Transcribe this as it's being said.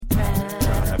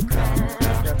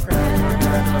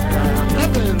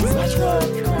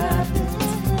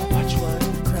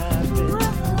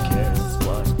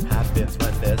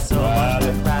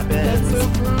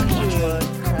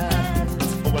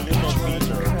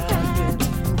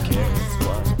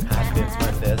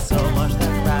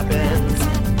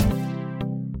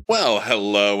Well,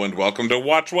 hello and welcome to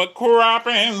Watch What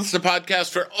Crappens, the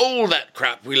podcast for all that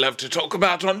crap we love to talk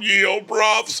about on Ye Olde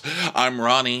Profs. I'm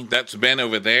Ronnie. That's Ben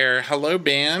over there. Hello,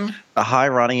 Ben. Hi,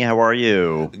 Ronnie. How are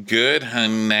you? Good,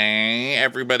 honey.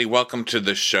 Everybody, welcome to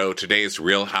the show. Today's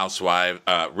Real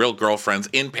Girlfriends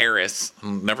in Paris.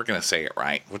 I'm never going to say it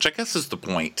right, which I guess is the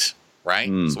point,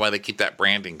 right? That's why they keep that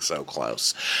branding so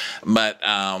close. But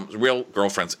Real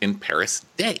Girlfriends in Paris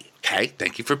Day. Okay,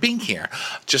 thank you for being here.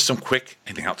 Just some quick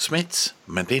announcements.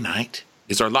 Monday night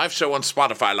is our live show on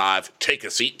Spotify Live. Take a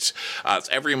seat. It's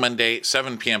every Monday,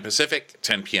 7 p.m. Pacific,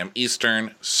 10 p.m.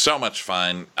 Eastern. So much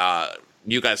fun.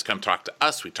 You guys come talk to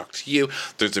us. We talk to you.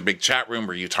 There's a big chat room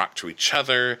where you talk to each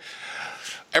other.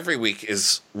 Every week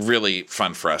is really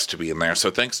fun for us to be in there.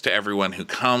 So thanks to everyone who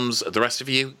comes. The rest of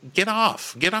you, get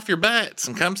off your butts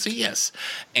and come see us.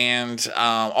 And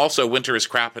also, Winter is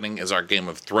Crappening is our Game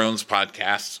of Thrones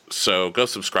podcast. So go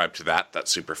subscribe to that. That's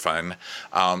super fun.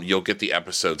 You'll get the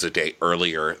episodes a day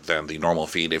earlier than the normal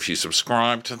feed if you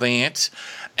subscribe to that.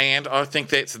 And I think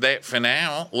that's that for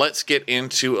now. Let's get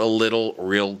into a little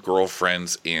Real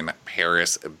Girlfriends in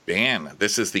Paris. Ben,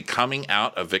 this is the coming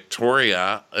out of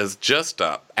Victoria as just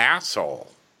a asshole.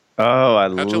 Oh, I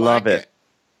love it.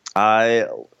 I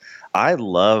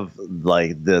love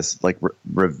like this, like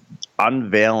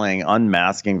unveiling,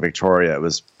 unmasking Victoria. It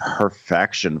was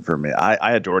perfection for me.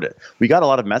 I adored it. We got a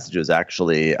lot of messages,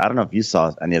 actually. I don't know if you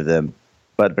saw any of them,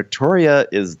 but Victoria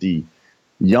is the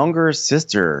younger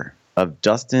sister of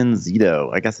Justin Zito.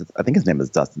 I think his name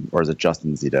is Dustin, or is it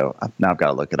Justin Zito? Now I've got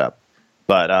to look it up.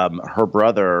 But her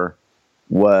brother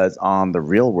was on The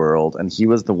Real World, and he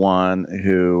was the one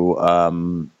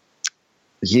who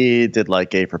he did like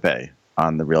Gay for Pay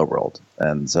on The Real World,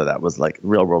 and so that was like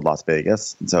Real World Las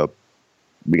Vegas. And so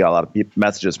we got a lot of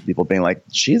messages from people being like,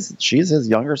 "She's his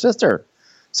younger sister."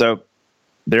 So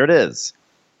there it is.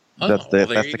 That's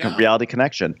the reality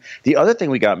connection. The other thing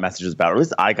we got messages about, or at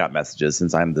least I got messages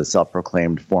since I'm the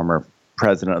self-proclaimed former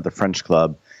president of the French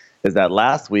Club, is that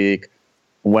last week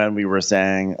when we were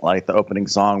saying like the opening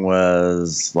song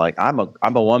was like I'm a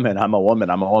woman,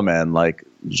 like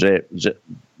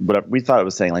whatever we thought it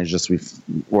was saying, like je suis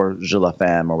or je la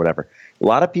femme or whatever. A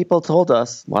lot of people told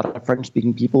us, a lot of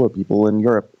French-speaking people or people in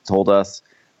Europe told us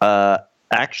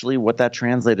actually what that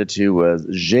translated to was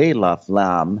j'ai la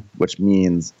flamme, which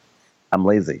means I'm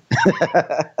lazy.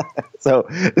 So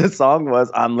the song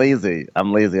was I'm lazy. Like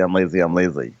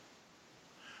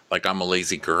I'm a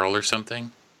lazy girl or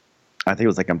something? I think it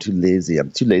was like I'm too lazy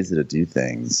to do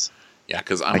things. Yeah,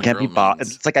 because I can't be bothered.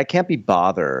 It's like I can't be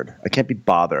bothered. I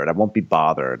won't be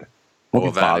bothered.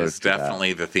 That is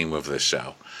definitely the theme of this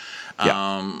show.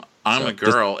 Yeah. I'm a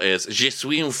girl is je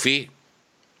suis une fille.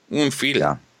 Yeah.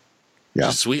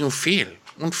 Je suis une fille.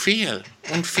 Je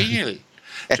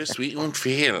suis une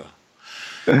fille.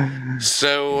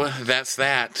 So that's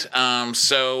that.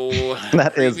 So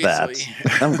that is that.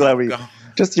 I'm glad we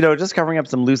just covering up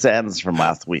some loose ends from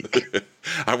last week.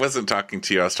 I wasn't talking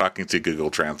to you. I was talking to Google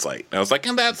Translate. I was like,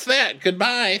 and that's that.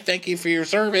 Goodbye. Thank you for your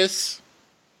service.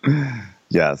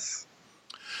 Yes.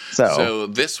 So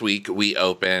this week we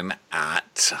open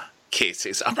at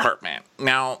Casey's apartment.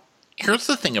 Now, here's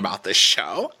the thing about this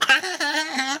show.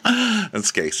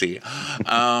 It's Casey.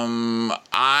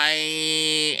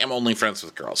 I am only friends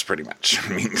with girls, pretty much. I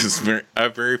mean, I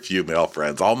have very few male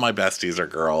friends. All my besties are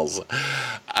girls.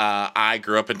 I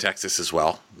grew up in Texas as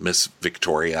well, Miss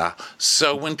Victoria.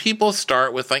 So when people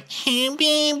start with like, hey,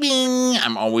 baby,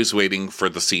 I'm always waiting for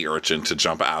the sea urchin to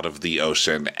jump out of the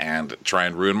ocean and try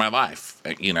and ruin my life,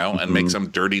 and make some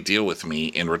dirty deal with me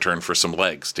in return for some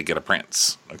legs to get a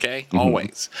prince. Okay?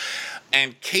 Always.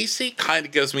 And Casey kind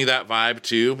of gives me that vibe,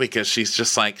 too, because she's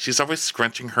just like, she's always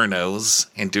scrunching her nose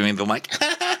and doing the like,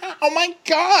 oh my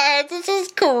God, this is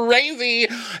crazy.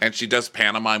 And she does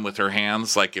pantomime with her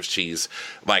hands. Like if she's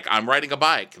like, I'm riding a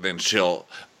bike, then she'll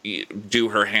do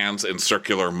her hands in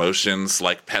circular motions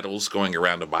like pedals going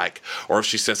around a bike. Or if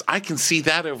she says, I can see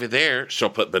that over there,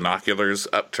 she'll put binoculars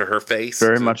up to her face.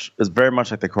 It's very much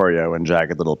like the choreo in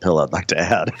Jagged Little Pill, I'd like to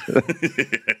add.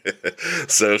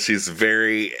 So she's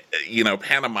very,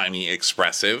 pantomime-y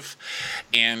expressive.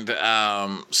 And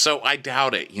so I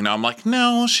doubt it. I'm like,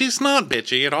 no, she's not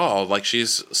bitchy at all. Like,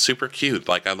 she's super cute.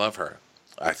 Like, I love her.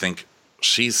 I think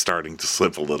she's starting to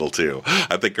slip a little too.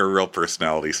 I think her real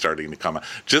personality is starting to come out.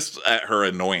 Just at her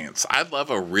annoyance. I love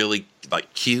a really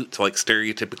cute,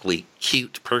 stereotypically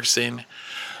cute person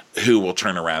who will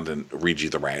turn around and read you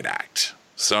the riot act.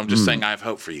 So I'm just saying I have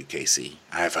hope for you, Casey.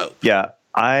 I have hope. Yeah.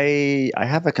 I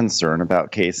have a concern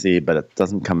about Casey, but it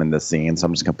doesn't come in this scene, so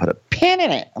I'm just going to put a pin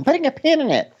in it. I'm putting a pin in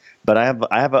it. But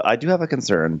I do have a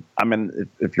concern. I mean,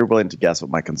 if you're willing to guess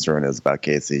what my concern is about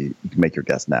Casey, you can make your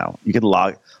guess now. You can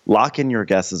lock in your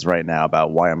guesses right now about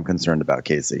why I'm concerned about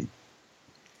Casey.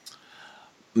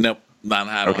 Nope,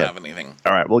 I don't have anything.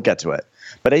 All right, we'll get to it.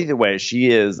 But either way,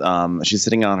 she's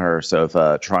sitting on her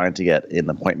sofa trying to get an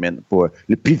appointment for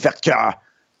le prefecture,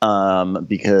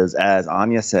 because as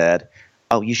Anya said,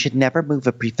 oh, you should never move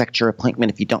a prefecture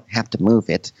appointment if you don't have to move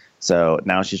it. So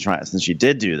now she's trying, since she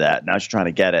did do that, now she's trying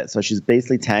to get it. So she's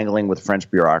basically tangling with French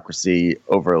bureaucracy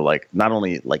over like not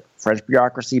only like French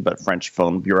bureaucracy, but French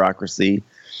phone bureaucracy,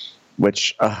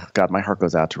 which, God, my heart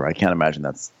goes out to her. I can't imagine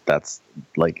that's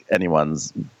like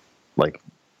anyone's like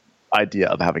idea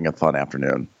of having a fun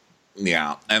afternoon.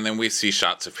 Yeah, and then we see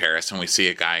shots of Paris, and we see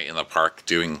a guy in the park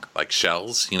doing, like,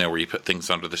 shells, where you put things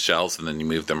under the shells and then you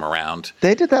move them around.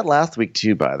 They did that last week,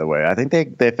 too, by the way. I think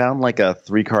they found, like, a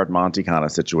 3-card Monte kind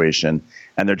of situation,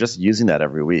 and they're just using that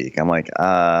every week. I'm like,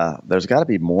 there's got to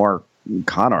be more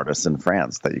con artists in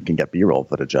France that you can get B-roll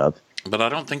footage of. But I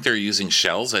don't think they're using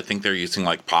shells. I think they're using,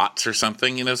 like, pots or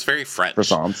something. It's very French.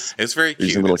 Croissants. It's very cute.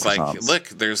 It's croissants. Like, look,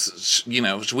 there's,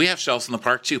 we have shells in the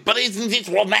park, too. But isn't it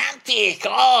romantic?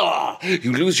 Oh,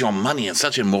 you lose your money in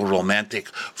such a more romantic,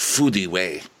 foodie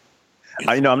way.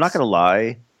 I'm not going to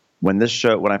lie. When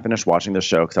I finished watching the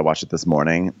show, because I watched it this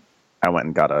morning, I went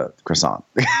and got a croissant.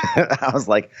 I was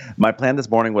like, my plan this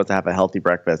morning was to have a healthy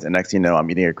breakfast. And next thing you know, I'm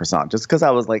eating a croissant. Just because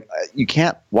I was like, you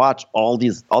can't watch all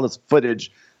this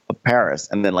footage of Paris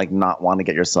and then like not want to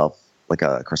get yourself like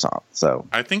a croissant. So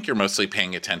I think you're mostly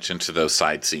paying attention to those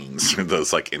side scenes,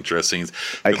 those like intro scenes.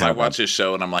 Because I watch this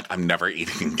show and I'm like, I'm never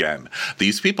eating again.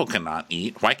 These people cannot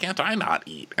eat. Why can't I not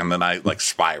eat? And then I like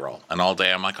spiral. And all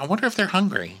day I'm like, I wonder if they're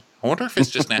hungry. I wonder if it's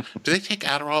just do they take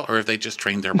Adderall or have they just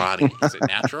trained their body? Is it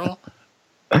natural?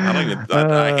 I hate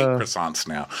croissants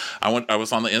now. I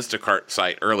was on the Instacart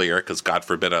site earlier because God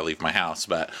forbid I leave my house,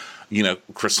 but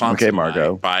croissants. Okay,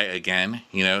 Margot. Buy again.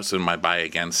 So in my buy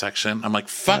again section, I'm like,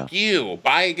 fuck you,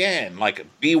 buy again, like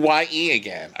BYE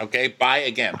again. Okay, buy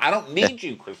again. I don't need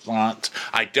you, croissant.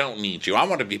 I don't need you. I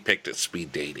want to be picked at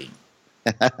speed dating.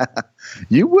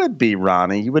 You would be,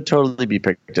 Ronnie. You would totally be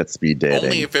picked at speed dating.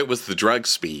 Only if it was the drug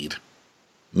speed,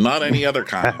 not any other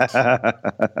kind.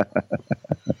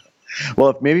 Well,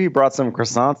 if maybe you brought some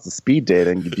croissants to speed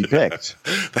dating, you'd be picked.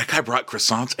 That guy brought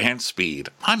croissants and speed.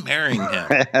 I'm marrying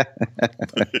him.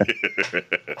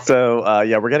 So,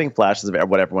 we're getting flashes of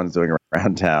what everyone's doing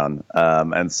around town.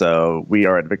 And so we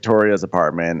are at Victoria's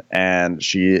apartment, and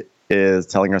she is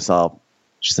telling herself,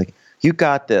 she's like, you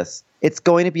got this. It's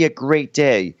going to be a great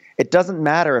day. It doesn't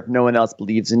matter if no one else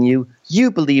believes in you.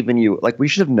 You believe in you. Like, we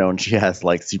should have known she has,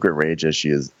 like, secret rage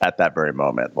issues at that very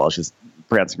moment while she's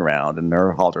prancing around in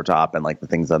her halter top and, like, the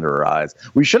things under her eyes.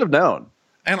 We should have known.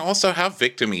 And also, how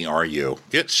victim-y are you?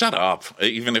 Shut up.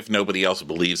 Even if nobody else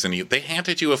believes in you. They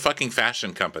handed you a fucking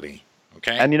fashion company.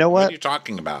 Okay? And you know what? What are you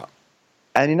talking about?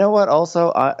 And you know what?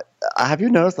 Also, have you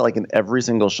noticed that, like, in every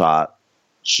single shot,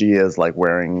 she is like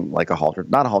wearing like a halter,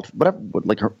 not a halter, whatever.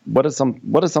 Like what is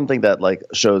something that like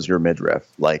shows your midriff?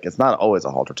 Like it's not always a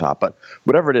halter top, but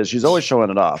whatever it is, she's always showing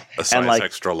it off. A size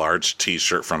extra large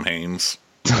T-shirt from Hanes.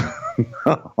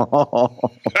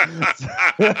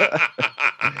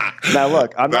 Now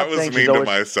look, I'm not saying mean to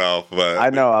myself, but I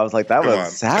know I was like that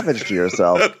was savage to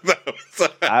yourself.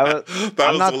 that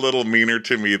was a little meaner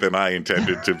to me than I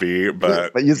intended to be,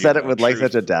 but you said it with like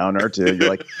such a downer too. You're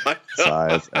like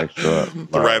size extra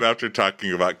large. Right after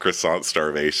talking about croissant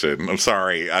starvation. I'm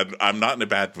sorry, I'm not in a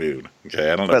bad mood. Okay,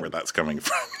 I don't know where that's coming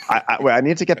from. I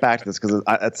need to get back to this because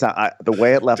the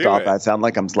way it left off, I sound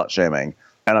like I'm slut shaming,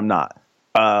 and I'm not.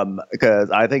 Because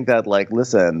I think that, like,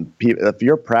 listen, if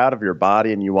you're proud of your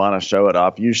body and you want to show it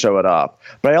off, you show it off.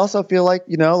 But I also feel like,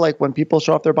 like when people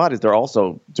show off their bodies, they're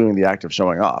also doing the act of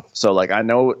showing off. So, like, I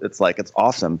know it's like, it's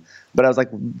awesome. But I was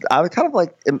kind of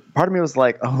like, part of me was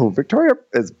like, oh, Victoria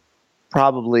is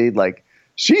probably like,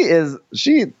 she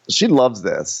loves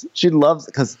this. She loves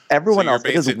because everyone else,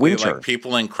 it is winter. Like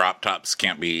people in crop tops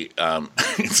can't be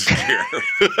insecure.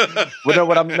 Well,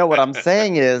 what I'm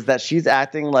saying is that she's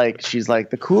acting like she's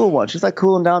like the cool one. She's like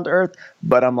cool and down to earth.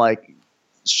 But I'm like,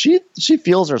 she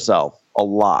feels herself a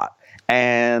lot.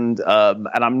 And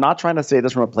I'm not trying to say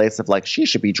this from a place of like she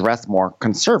should be dressed more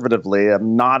conservatively.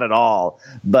 I'm not at all.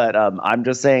 But I'm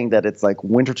just saying that it's like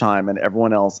wintertime and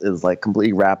everyone else is like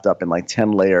completely wrapped up in like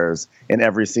 10 layers in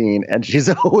every scene. And she's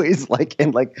always like,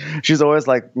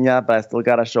 yeah, but I still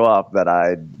got to show off that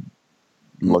I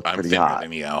look pretty hot.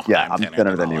 Than you. Yeah, I'm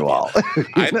thinner than you all.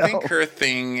 I think her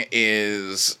thing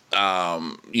is,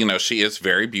 she is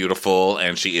very beautiful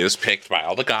and she is picked by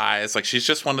all the guys. Like she's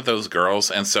just one of those girls.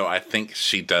 And so I think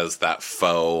she does that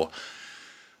faux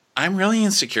I'm really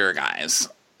insecure, guys.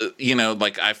 You know,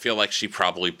 like, I feel like she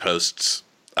probably posts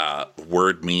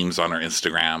word memes on her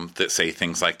Instagram that say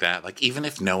things like that. Like, even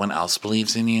if no one else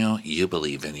believes in you, you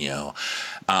believe in you.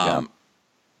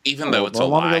 Even though it's a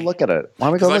lie. Why don't we go look at it? Why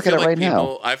don't we go look at it right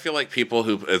now? I feel like people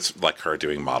who, it's like her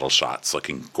doing model shots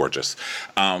looking gorgeous.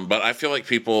 But I feel like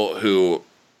people who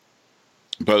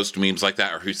post memes like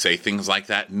that or who say things like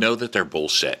that know that they're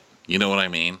bullshit. You know what I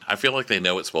mean? I feel like they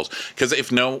know it's bullshit. Because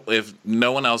if no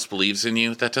one else believes in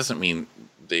you, that doesn't mean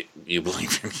that you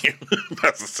believe in you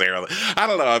necessarily. I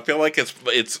don't know. I feel like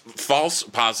it's false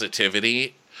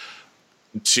positivity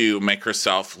to make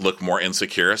herself look more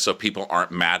insecure, so people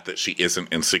aren't mad that she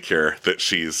isn't insecure, that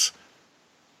she's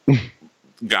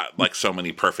got like so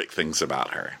many perfect things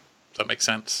about her. Does that make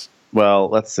sense? Well,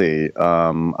 let's see.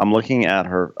 I'm looking at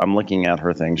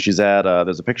her thing. She's at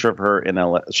there's a picture of her in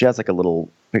LA. She has like a little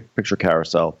picture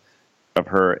carousel of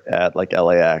her at like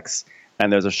LAX,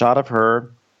 and there's a shot of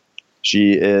her.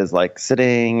 She is like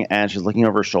sitting and she's looking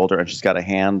over her shoulder, and she's got a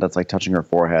hand that's like touching her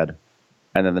forehead.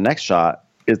 And then the next shot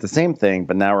is the same thing,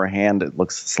 but now her hand, it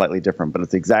looks slightly different, but it's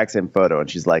the exact same photo. And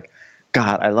she's like,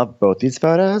 God, I love both these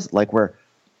photos. Like, where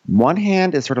one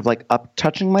hand is sort of like up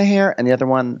touching my hair, and the other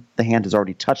one, the hand has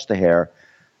already touched the hair.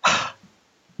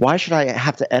 Why should I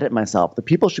have to edit myself? The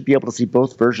people should be able to see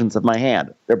both versions of my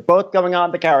hand. They're both going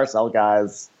on the carousel,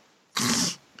 guys.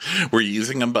 We're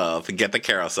using them both. Get the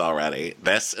carousel ready.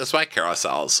 This is why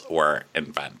carousels were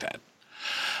invented.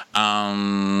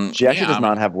 She actually does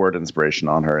not have word inspiration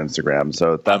on her Instagram,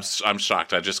 so that's. I'm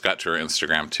shocked. I just got to her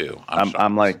Instagram too.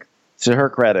 I'm like, to her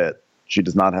credit, she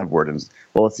does not have word.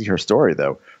 Well, let's see her story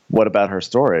though. What about her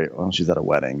story? Well, she's at a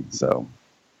wedding, so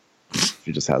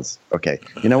she just has. Okay,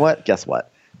 you know what? Guess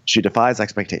what? She defies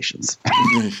expectations.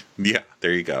 Yeah,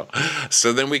 there you go.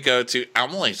 So then we go to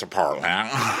Emily's apartment,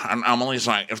 and Emily's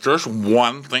like, if there's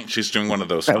one thing, she's doing one of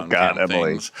those fun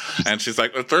things, and she's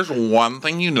like, if there's one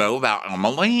thing you know about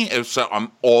Emily, is that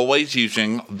I'm always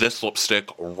using this lipstick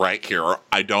right here.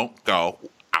 I don't go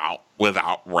out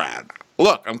without red.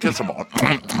 Look, I'm kissable.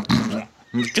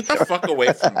 Get the fuck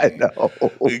away from me. I know.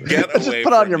 Just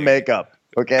put on your makeup,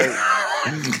 okay?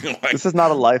 This is not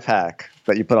a life hack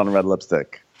that you put on red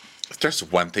lipstick. If there's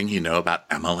one thing you know about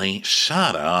Emily,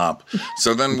 shut up.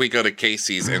 So then we go to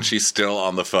Casey's, and she's still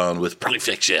on the phone with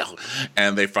Prefecture.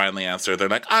 And they finally answer. They're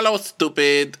like, hello,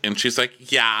 stupid. And she's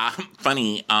like, yeah,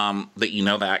 funny that you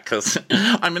know that, because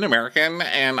I'm an American,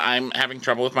 and I'm having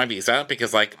trouble with my visa,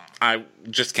 because, like, I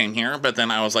just came here, but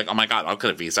then I was like, oh, my God, I'll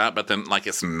get a visa. But then, like,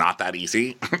 it's not that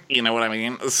easy. You know what I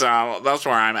mean? So that's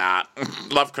where I'm at.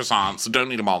 Love croissants.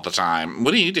 Don't eat them all the time.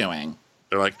 What are you doing?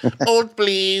 They're like, hold,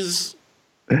 please.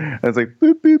 And it's like,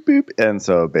 boop, boop, boop. And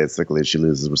so basically she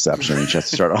loses reception and she has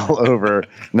to start all over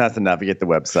and has to navigate the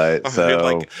website.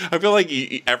 So I feel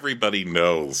like everybody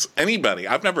knows. Anybody.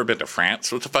 I've never been to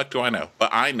France. What the fuck do I know?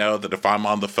 But I know that if I'm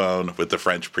on the phone with the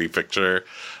French prefecture,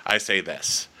 I say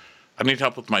this. I need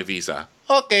help with my visa.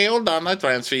 Okay, hold on. I'll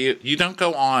transfer you. You don't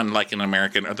go on like an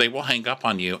American, or they will hang up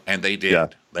on you. And they did. Yeah.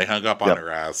 They hung up on her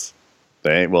ass.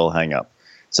 They will hang up.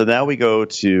 So now we go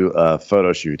to a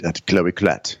photo shoot at Chloe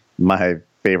Colette. My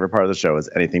favorite part of the show is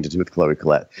anything to do with Chloe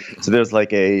Colette. So there's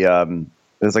like a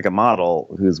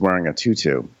model who's wearing a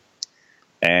tutu,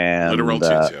 and literal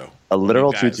tutu, a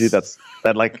literal tutu it's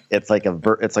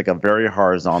like a very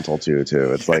horizontal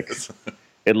tutu. It's like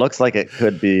it looks like it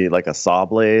could be like a saw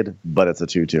blade, but it's a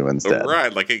tutu instead.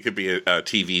 Right, like it could be a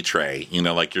TV tray. You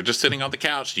know, like you're just sitting on the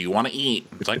couch. Do you want to eat?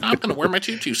 It's like, I'm going to wear my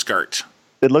tutu skirt.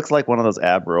 It looks like one of those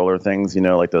ab roller things, you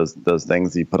know, like those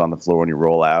things you put on the floor when you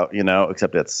roll out, you know,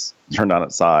 except it's turned on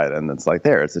its side and it's like,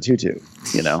 there, it's a tutu,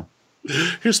 you know.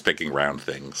 You're just picking round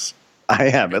things. I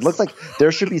am. It looks like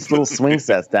there should be little swing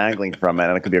sets dangling from it,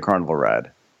 and it could be a carnival ride.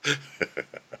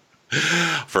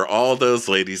 For all those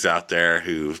ladies out there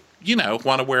who, you know,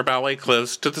 want to wear ballet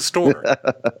clothes to the store.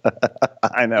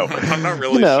 I know. I'm not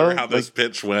really sure how this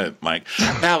pitch went. Like,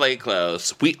 ballet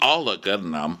clothes, we all look good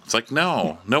in them. It's like,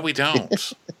 no, we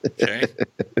don't. Okay.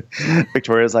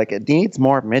 Victoria's like, it needs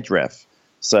more midriff.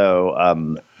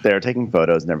 So they're taking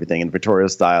photos and everything, and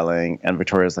Victoria's styling, and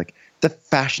Victoria's like, the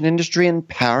fashion industry in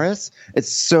Paris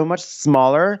is so much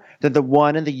smaller than the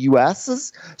one in the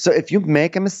US. So if you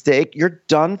make a mistake, you're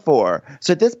done for.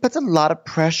 So this puts a lot of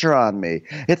pressure on me.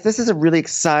 This is a really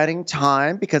exciting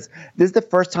time because this is the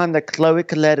first time that Chloe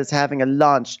Colette is having a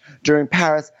launch during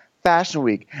Paris Fashion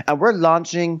Week. And we're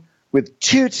launching with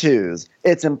tutus.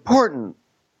 It's important.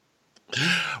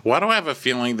 Why do I have a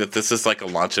feeling that this is like a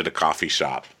lunch at a coffee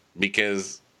shop?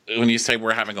 Because when you say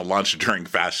we're having a lunch during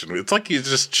fashion, it's like you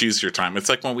just choose your time. It's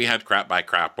like when we had Crap by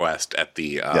Crap West at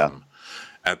the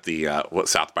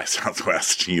South by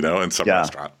Southwest, you know, in some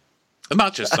restaurant.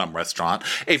 Not just some restaurant,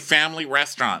 a family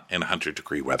restaurant in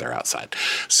 100-degree weather outside.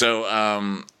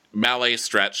 So, ballet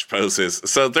stretch poses.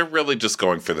 So they're really just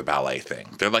going for the ballet thing.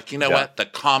 They're like, you know what? The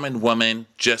common woman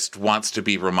just wants to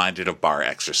be reminded of bar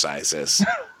exercises.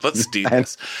 Let's do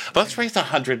this. Let's raise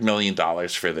 $100 million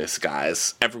for this,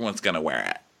 guys. Everyone's going to wear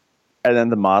it. And then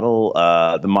the model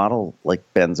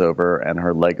like bends over and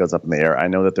her leg goes up in the air. I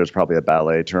know that there's probably a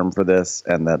ballet term for this,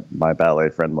 and that my ballet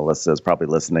friend Melissa is probably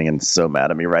listening and so mad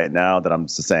at me right now that I'm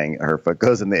just saying her foot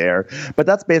goes in the air. But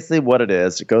that's basically what it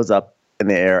is. It goes up in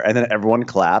the air, and then everyone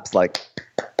claps like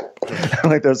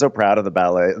they're so proud of the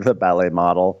ballet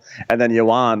model. And then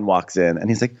Yoan walks in, and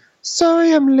he's like,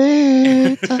 "Sorry, I'm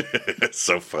late." It's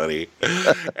so funny.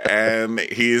 And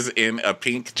he's in a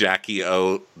pink Jackie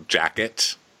O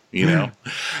jacket. You know?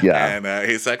 Yeah.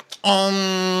 And he's like,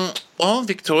 oh,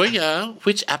 Victoria,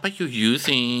 which app are you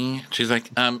using? She's like,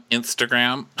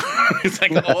 Instagram. He's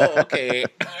like, oh, okay.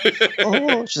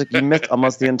 Oh, she's like, you missed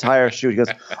almost the entire shoot. He goes,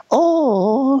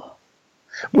 oh,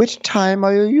 which time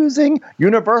are you using?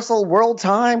 Universal World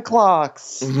Time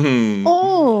Clocks. Mm-hmm.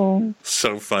 Oh.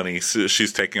 So funny. So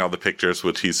she's taking all the pictures,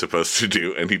 which he's supposed to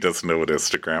do, and he doesn't know what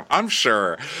Instagram. I'm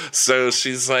sure. So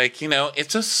she's like,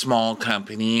 it's a small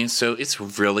company, so it's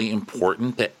really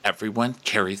important that everyone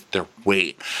carries their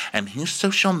weight. And he's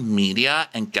social media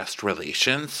and guest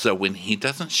relations, so when he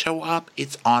doesn't show up,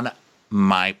 it's on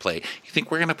my plate. You think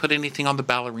we're going to put anything on the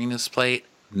ballerina's plate?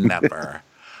 Never.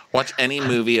 Watch any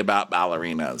movie about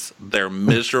ballerinas. They're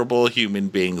miserable human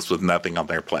beings with nothing on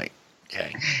their plate.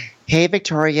 Okay. Hey,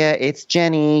 Victoria, it's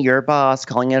Jenny, your boss,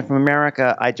 calling in from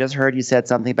America. I just heard you said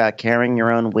something about carrying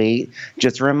your own weight.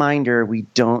 Just a reminder, we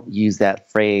don't use that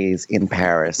phrase in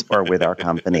Paris or with our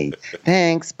company.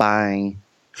 Thanks, bye.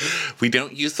 We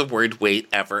don't use the word wait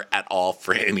ever at all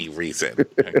for any reason,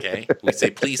 okay? We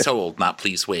say please hold, not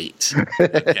please wait,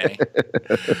 okay?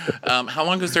 How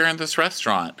long is there in this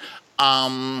restaurant?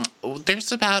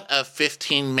 There's about a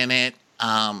 15-minute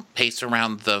pace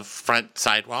around the front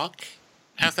sidewalk.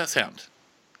 How's that sound?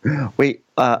 Wait,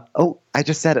 I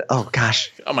just said it. Oh,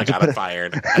 gosh. Oh, my God, I'm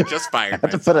fired. I just fired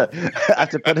myself. I have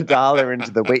to put $1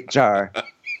 into the weight jar.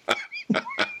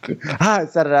 I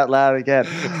said it out loud again.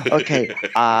 Okay,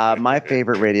 my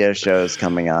favorite radio show is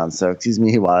coming on, so excuse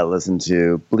me while I listen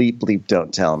to Bleep Bleep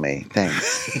Don't Tell Me.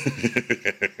 Thanks.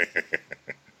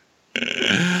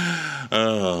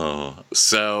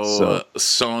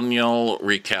 Sonia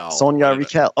Raquel. Sonia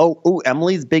Raquel. Oh,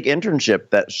 Emily's big internship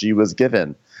that she was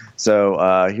given.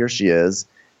 So here she is,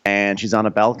 and she's on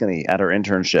a balcony at her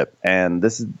internship, and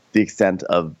this is the extent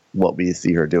of what we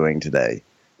see her doing today.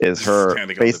 Is her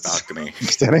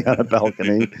standing on a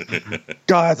balcony.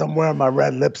 Guys, I'm wearing my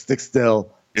red lipstick still.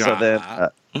 Yeah. So then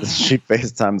she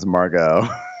FaceTimes Margot.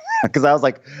 Because I was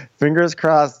like, fingers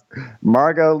crossed,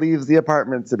 Margot leaves the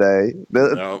apartment today.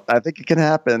 Nope. I think it can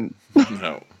happen.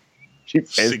 No. She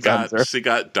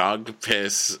got dog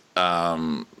piss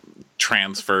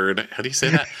transferred. How do you say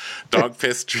that? Dog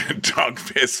piss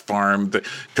farmed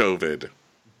COVID.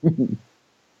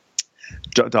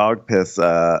 Dog piss.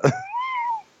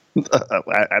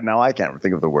 Now I can't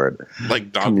think of the word.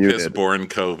 Like dog piss born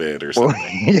COVID or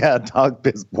something. Yeah, dog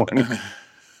piss born.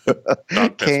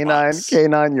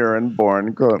 Canine urine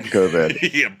born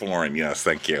COVID. Yeah, born. Yes,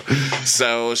 thank you.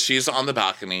 So she's on the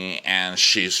balcony and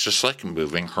she's just like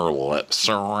moving her lips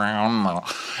around,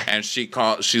 and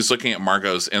she's looking at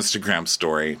Margot's Instagram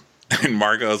story. And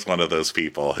Margot's one of those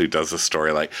people who does a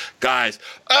story like, guys,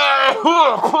 I've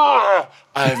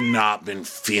not been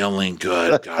feeling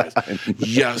good, guys.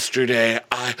 Yesterday,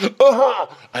 I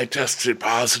tested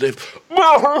positive for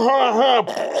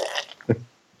COVID.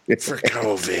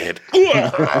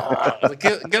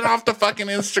 Get off the fucking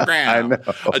Instagram. I know.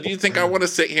 Do you think I want to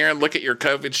sit here and look at your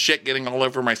COVID shit getting all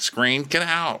over my screen? Get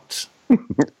out.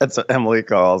 That's what Emily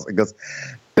calls. It goes,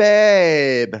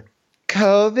 babe,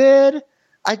 COVID?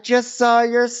 I just saw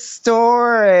your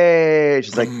story.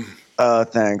 She's like, oh,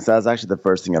 thanks. That was actually the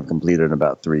first thing I've completed in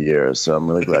about 3 years, so I'm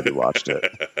really glad you watched it.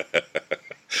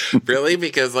 Really?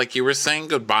 Because, like, you were saying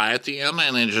goodbye at the end,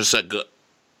 and it just said good.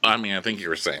 I mean, I think you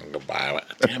were saying goodbye.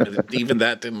 Damn it, even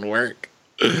that didn't work.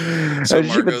 So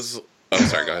Margot's...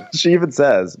 sorry, go ahead. She even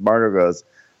says, Margot goes,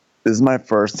 this is my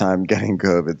first time getting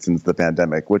COVID since the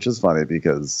pandemic, which is funny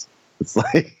because it's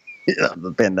like,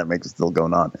 the pandemic is still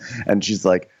going on. And she's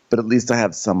like, but at least I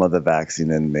have some of the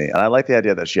vaccine in me. And I like the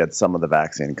idea that she had some of the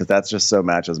vaccine because that's just so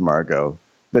matches Margot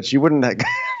that she wouldn't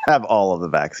have all of the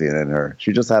vaccine in her.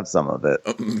 She just have some of it.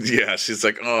 Yeah, she's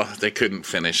like, oh, they couldn't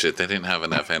finish it. They didn't have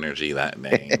enough energy that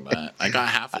day, but I got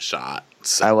half a shot.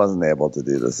 So. I wasn't able to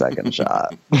do the second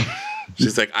shot.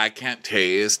 She's like, I can't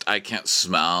taste, I can't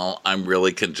smell, I'm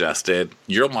really congested.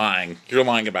 You're lying. You're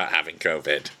lying about having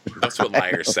COVID. That's what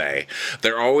liars say.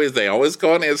 They always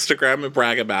go on Instagram and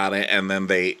brag about it, and then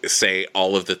they say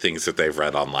all of the things that they've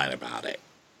read online about it.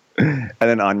 And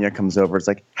then Anya comes over. It's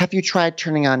like, have you tried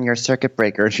turning on your circuit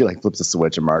breaker? And she like flips a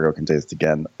switch, and Margot can taste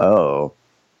again. Oh,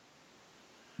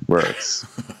 works.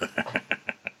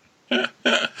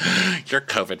 Your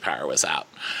COVID power was out.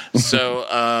 So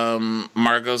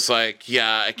Margot's like,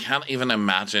 yeah, I can't even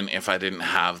imagine if I didn't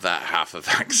have that half a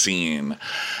vaccine.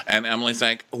 And Emily's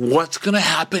like, what's going to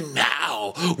happen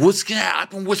now? What's going to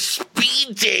happen with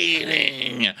speed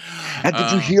dating? And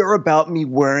did you hear about me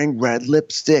wearing red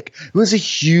lipstick? It was a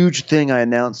huge thing I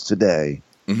announced today.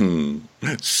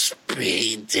 Mm-hmm.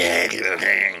 Speed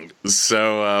dating.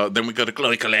 So then we go to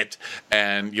Chloe Colette,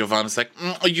 and Giovanna's like,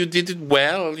 you did it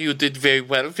well. You did very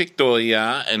well,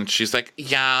 Victoria. And she's like,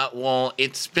 yeah, well,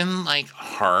 it's been like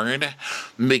hard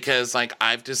because like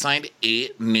I've designed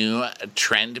 8 new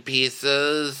trend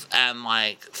pieces and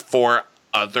like 4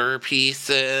 other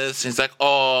pieces. He's like,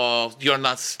 oh, you're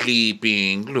not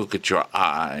sleeping. Look at your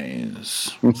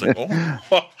eyes. It's like, oh.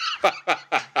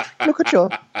 Look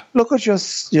at your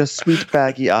sweet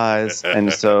baggy eyes.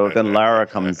 And so then Lara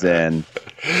comes in.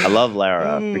 I love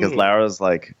Lara because Lara's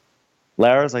like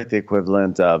the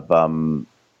equivalent of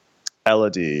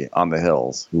Elodie on the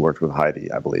Hills, who worked with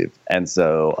Heidi, I believe. And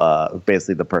so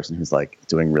basically the person who's like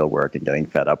doing real work and getting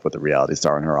fed up with the reality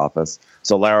star in her office.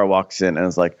 So Lara walks in and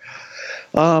is like,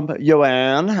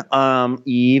 Joanne,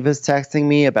 Eve is texting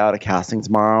me about a casting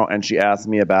tomorrow, and she asked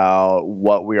me about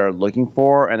what we are looking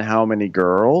for and how many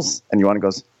girls. And Joanne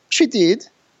goes, she did.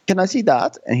 Can I see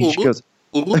that? And she goes,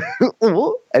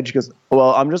 and she goes,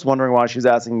 well, I'm just wondering why she's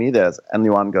asking me this. And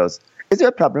Joanne goes, is there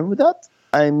a problem with that?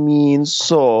 I mean,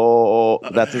 so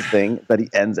that's his thing that he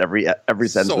ends every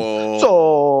sentence with.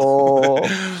 So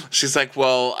she's like,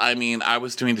 well, I mean, I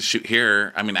was doing the shoot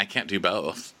here. I mean, I can't do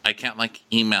both. I can't like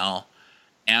email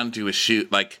and do a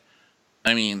shoot. Like,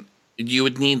 I mean, you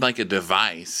would need like a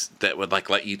device that would like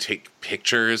let you take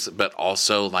pictures, but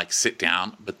also like sit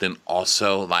down, but then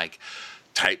also like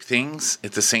type things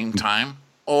at the same time.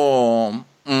 Oh,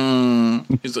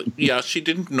 he's like, yeah, she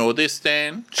didn't know this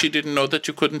then. She didn't know that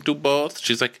you couldn't do both.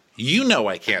 She's like, you know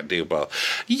I can't do both.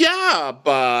 Yeah,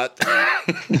 but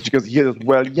she goes, yeah,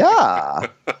 well, yeah.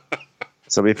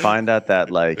 So we find out that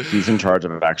like he's in charge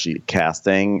of actually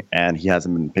casting, and he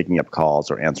hasn't been picking up calls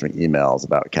or answering emails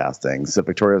about casting. So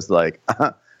Victoria's like,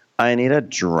 I need a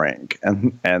drink,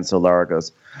 and so Lara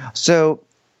goes, so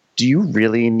do you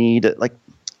really need it? Like,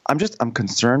 I'm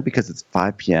concerned because it's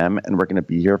 5 p.m. and we're going to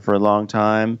be here for a long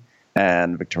time.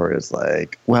 And Victoria's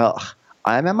like, well,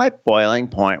 I'm at my boiling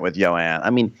point with Joanne.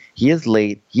 I mean, he is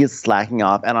late, he is slacking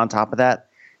off, and on top of that,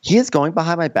 he is going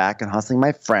behind my back and hustling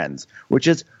my friends, which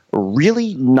is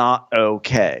really not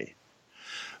okay.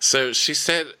 So she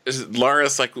said,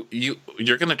 Laura's like, you're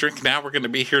going to drink now? We're going to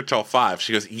be here till 5.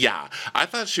 She goes, yeah. I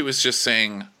thought she was just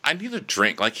saying, I need a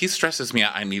drink. Like, he stresses me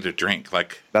out. I need a drink.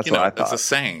 Like, that's what I thought. That's a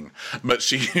saying. But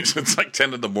it's like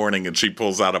 10 in the morning and she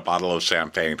pulls out a bottle of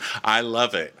champagne. I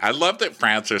love it. I love that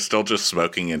France are still just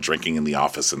smoking and drinking in the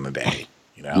office in the day.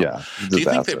 You know? Yeah. Do you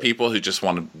think that people who just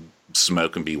want to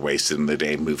smoke and be wasted in the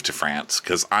day move to France?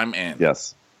 Because I'm in.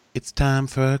 Yes. It's time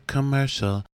for a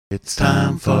commercial. It's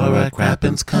time for a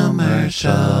Crappens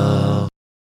commercial.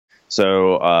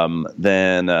 So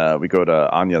then we go to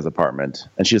Anya's apartment,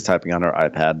 and she's typing on her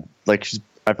iPad. Like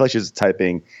I feel like she's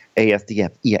typing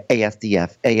ASDF,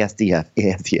 ASDF, ASDF,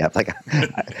 ASDF.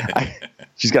 Like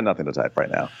she's got nothing to type right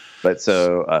now. But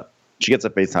so she gets a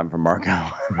FaceTime from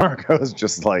Margot. Margot is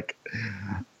just like,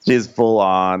 she's full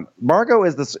on. Margot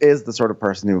is the sort of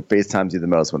person who FaceTimes you the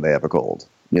most when they have a cold.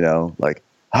 You know, like,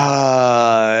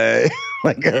 hi.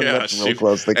 Like, yeah, real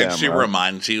close to the camera. And she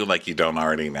reminds you like you don't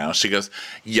already know. She goes,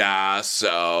 yeah,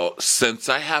 so since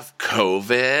I have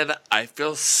COVID, I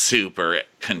feel super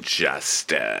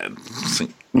congested.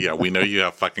 Yeah, we know you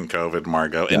have fucking COVID,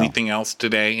 Margot. Yeah. Anything else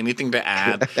today? Anything to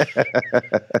add?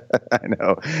 I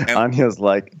know. And Anya's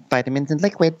like, vitamins and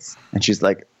liquids. And she's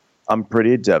like, I'm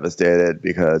pretty devastated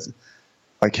because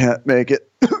I can't make it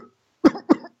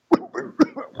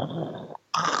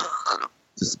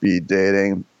to speed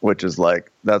dating, which is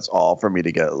like, that's all for me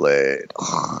to get laid.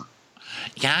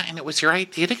 Yeah, and it was your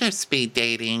idea to go speed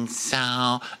dating,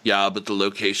 so... Yeah, but the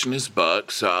location is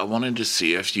booked, so I wanted to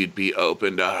see if you'd be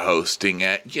open to hosting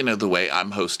it. You know, the way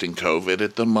I'm hosting COVID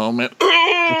at the moment.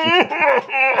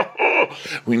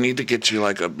 We need to get you,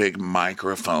 like, a big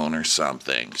microphone or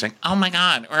something. She's like, oh my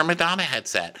God, or a Madonna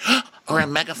headset, or a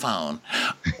megaphone,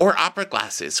 or opera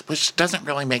glasses, which doesn't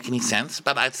really make any sense,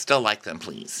 but I'd still like them,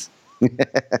 please.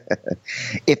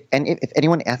 If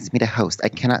anyone asks me to host, I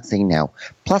cannot say no.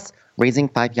 Plus, raising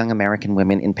 5 young American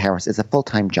women in Paris is a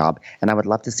full-time job, and I would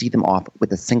love to see them off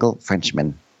with a single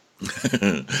Frenchman.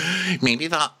 maybe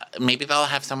they'll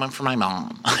have someone for my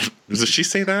mom. Does she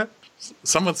say that?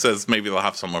 Someone says maybe they'll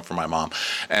have someone for my mom,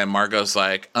 and Margot's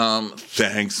like,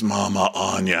 thanks, Mama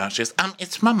Anya. She goes,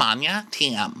 it's Mama Anya,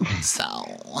 TM.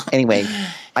 So anyway,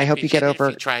 I hope you get over.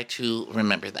 If you try to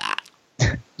remember that.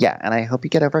 Yeah, and I hope you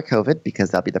get over COVID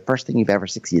because that'll be the first thing you've ever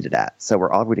succeeded at. So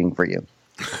we're all rooting for you.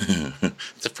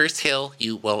 It's the first hill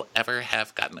you will ever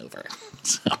have gotten over.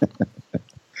 So.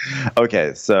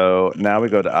 Okay, so now we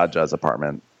go to Aja's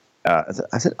apartment.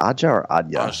 Is it Aja or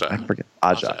Adya? Aja. I forget.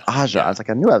 Aja. Yeah. I was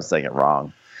like, I knew I was saying it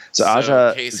wrong. So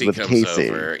Aja Casey with comes Casey.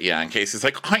 over. Yeah, and Casey's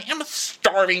like, I am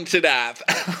starving to death.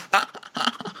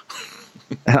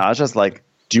 And Aja's like,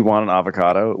 do you want an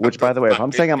avocado? Which, by the way, if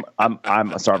I'm saying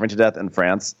I'm starving to death in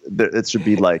France, it should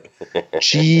be like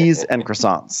cheese and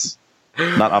croissants,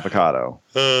 not avocado.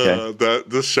 Okay?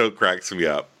 This show cracks me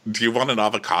up. Do you want an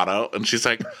avocado? And she's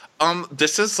like,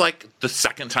 this is like the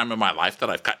second time in my life that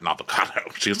I've cut an avocado.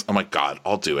 She goes, oh my God,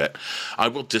 I'll do it. I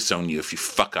will disown you if you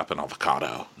fuck up an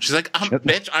avocado. She's like,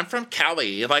 bitch, I'm from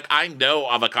Cali. Like, I know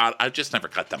avocado. I've just never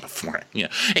cut them before. Yeah.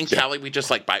 In Cali, we just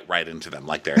like bite right into them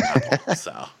like they're an apple.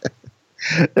 So.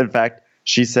 In fact,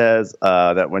 she says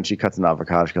that when she cuts an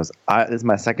avocado, she goes, this is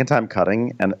my second time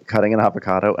cutting an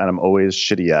avocado, and I'm always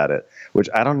shitty at it, which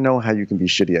I don't know how you can be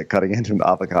shitty at cutting into an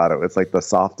avocado. It's like the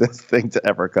softest thing to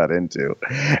ever cut into.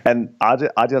 And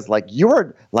Aja's like,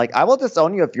 you're like, I will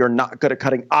disown you if you're not good at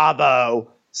cutting avo.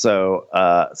 So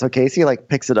Casey like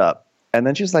picks it up, and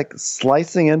then she's like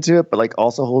slicing into it, but like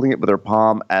also holding it with her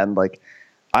palm, and like,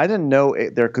 I didn't know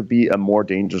there could be a more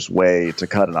dangerous way to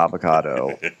cut an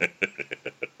avocado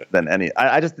than any.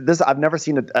 I've never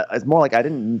seen it. It's more like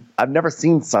I've never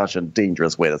seen such a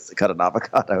dangerous way to cut an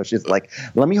avocado. She's like,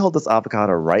 let me hold this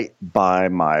avocado right by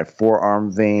my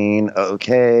forearm vein,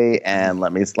 okay, and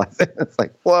let me slice it. It's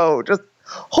like, whoa, just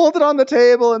hold it on the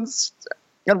table and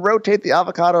rotate the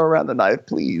avocado around the knife,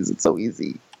 please. It's so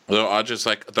easy. Well, I just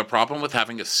like the problem with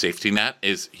having a safety net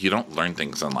is you don't learn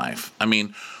things in life. I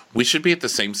mean, we should be at the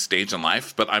same stage in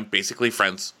life, but I'm basically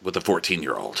friends with a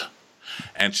 14-year-old.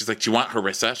 And she's like, do you want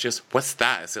harissa? She goes, what's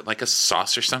that? Is it like a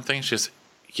sauce or something? She goes,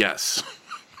 yes.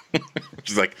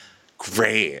 She's like,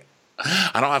 great.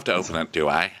 I don't have to open it, do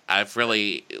I? I've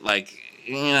really, like,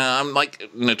 I'm like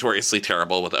notoriously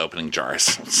terrible with opening jars.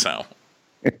 So.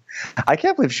 I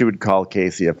can't believe she would call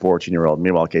Casey a 14-year-old.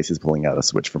 Meanwhile, Casey's pulling out a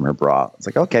Switch from her bra. It's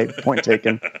like, okay, point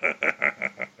taken.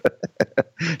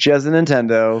 She has a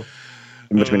Nintendo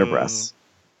in between her breasts.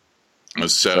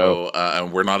 So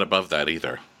we're not above that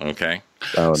either, okay?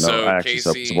 Oh, no, so I actually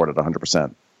support it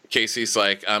 100%. Casey's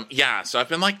like, so I've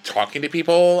been, like, talking to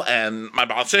people, and my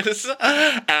bosses,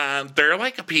 and they're,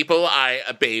 like, people I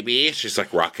baby. She's,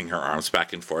 like, rocking her arms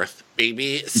back and forth.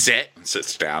 Baby, sit, and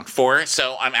sits down. For,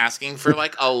 so I'm asking for,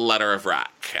 like, a letter of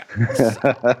rock.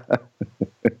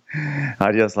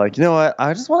 I just, like, you know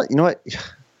what?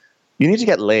 You need to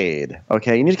get laid,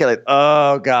 okay? You need to get laid.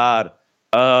 Oh, God.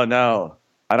 Oh, no.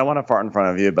 I don't want to fart in front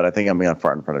of you, but I think I'm going to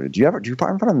fart in front of you. Do you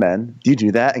fart in front of men? Do you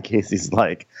do that? And Casey's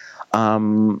like,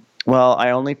 well, I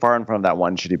only fart in front of that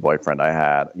one shitty boyfriend I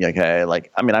had. Okay.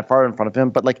 Like, I mean, I fart in front of him,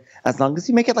 but like, as long as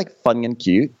you make it like funny and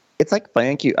cute, it's like funny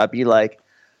and cute. I'd be like,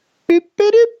 beep,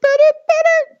 beep, beep,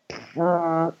 beep,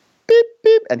 beep, beep,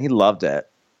 beep. And he loved it.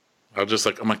 I was just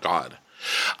like, oh my God,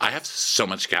 I have so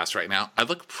much gas right now. I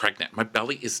look pregnant. My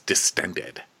belly is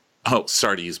distended. Oh,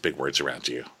 sorry to use big words around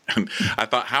you. And I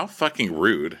thought, how fucking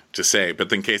rude to say. But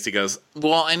then Casey goes,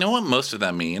 well, I know what most of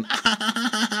them mean.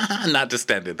 Not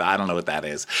distended. I don't know what that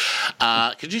is.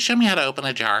 Could you show me how to open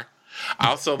a jar? I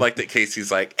also like that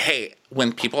Casey's like, hey,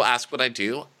 when people ask what I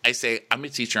do, I say, I'm a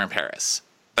teacher in Paris.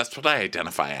 That's what I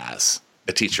identify as,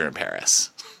 a teacher in Paris.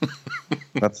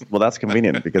 That's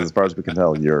convenient because as far as we can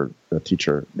tell, you're a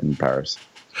teacher in Paris.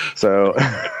 So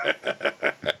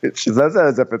she says that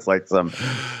as if it's like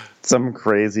some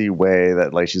crazy way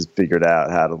that like she's figured out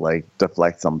how to like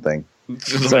deflect something.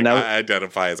 So like, now I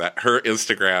identify as that. Her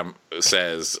Instagram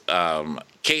says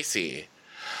Casey,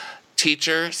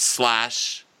 teacher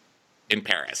 / in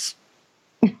Paris.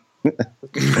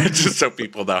 Just so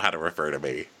people know how to refer to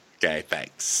me. Okay,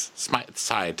 thanks. It's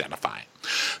how I identify.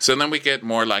 So then we get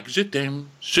more like je t'aime,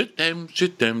 je t'aime, je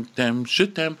t'aime, t'aime, je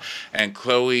t'aime. And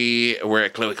we're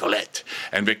at Chloe Colette.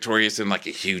 And Victoria's in like a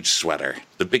huge sweater.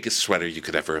 The biggest sweater you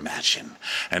could ever imagine.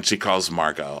 And she calls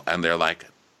Margot. And they're like,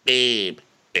 babe.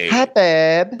 Hi,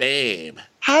 babe. Babe.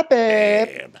 Hi, babe.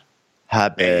 Babe. Hi,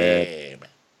 babe.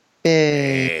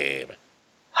 Babe.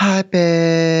 Hi,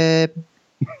 babe.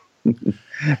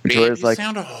 Babe, you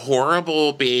sound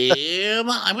horrible, babe.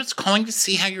 I was calling to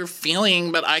see how you're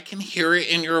feeling, but I can hear it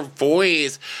in your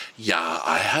voice. Yeah,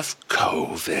 I have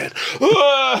COVID.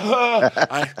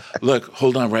 Look,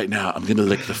 hold on right now. I'm going to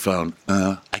lick the phone.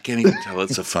 I can't even tell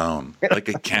it's a phone. Like,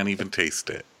 I can't even taste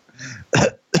it.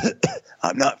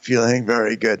 I'm not feeling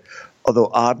very good. Although,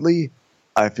 oddly,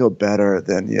 I feel better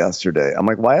than yesterday. I'm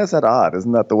like, why is that odd?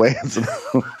 Isn't that the way it's...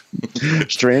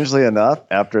 Strangely enough,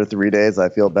 after 3 days, I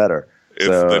feel better. It's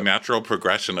the natural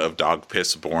progression of dog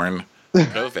piss born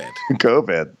COVID.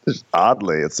 COVID.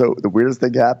 Oddly. It's so the weirdest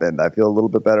thing happened. I feel a little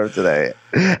bit better today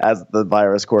as the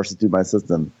virus courses through my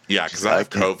system. Yeah, because I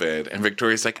have COVID. And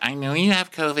Victoria's like, I know you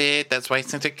have COVID. That's why I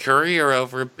sent a courier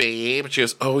over, babe. She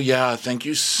goes, oh, yeah, thank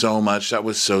you so much. That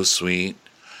was so sweet.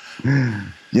 Yeah.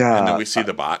 And then we see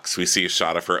the box. We see a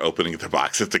shot of her opening the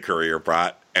box that the courier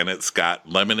brought, and it's got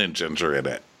lemon and ginger in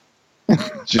it.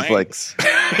 She's Thanks.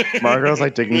 like, Margot's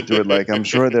like digging through it. Like, I'm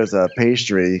sure there's a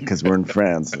pastry because we're in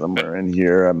France. Somewhere in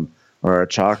here, or a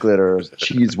chocolate or a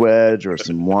cheese wedge or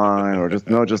some wine or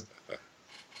just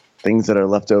things that are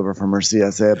left over from her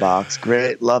CSA box.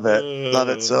 Great, love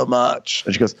it so much.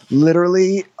 And she goes,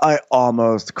 literally, I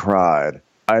almost cried.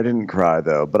 I didn't cry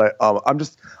though, but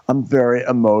I'm very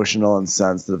emotional and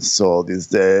sensitive soul these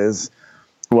days.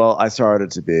 Well, I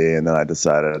started to be, and then I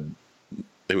decided.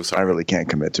 It was hard. I really can't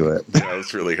commit to it. Yeah, it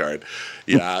was really hard.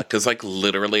 Yeah, because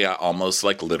literally, I almost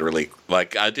I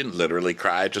didn't literally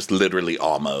cry, just literally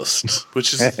almost,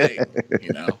 which is a thing,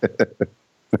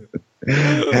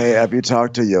 Hey, have you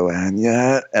talked to Joanne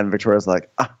yet? And Victoria's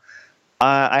like,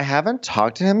 I haven't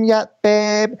talked to him yet,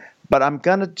 babe, but I'm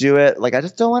gonna do it. Like, I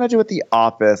just don't want to do it at the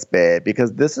office, babe,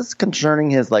 because this is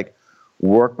concerning his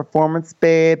work performance,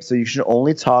 babe. So you should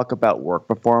only talk about work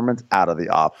performance out of the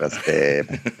office, babe.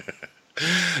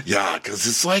 Yeah, because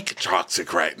it's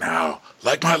toxic right now.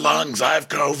 Like my lungs, I have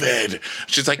COVID.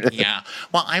 She's like, yeah,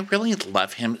 well, I really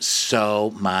love him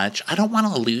so much. I don't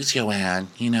want to lose Joanne,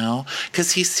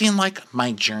 because he's seen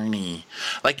my journey.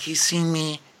 He's seen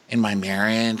me in my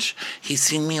marriage. He's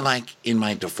seen me in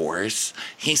my divorce.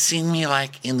 He's seen me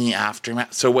in the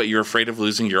aftermath. So what, you're afraid of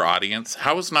losing your audience?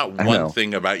 How is not one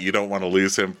thing about you don't want to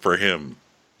lose him for him?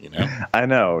 I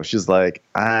know. She's like,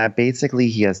 basically,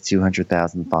 he has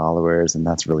 200,000 followers, and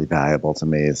that's really valuable to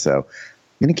me. So I'm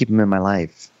going to keep him in my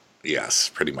life. Yes,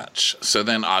 pretty much. So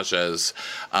then Aja's,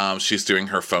 she's doing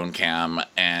her phone cam,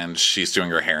 and she's doing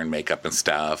her hair and makeup and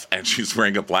stuff, and she's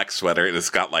wearing a black sweater, and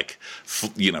it's got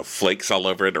flakes all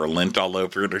over it or lint all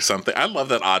over it or something. I love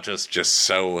that Aja's just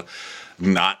so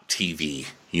not TV.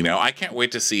 I can't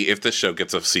wait to see if this show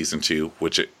gets a season 2,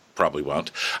 which it probably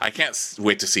won't. I can't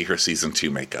wait to see her season 2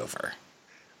 makeover.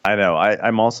 I know.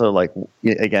 I'm also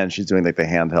again, she's doing the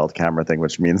handheld camera thing,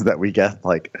 which means that we get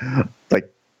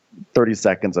 30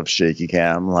 seconds of shaky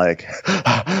cam. Okay,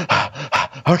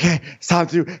 it's time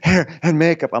to do hair and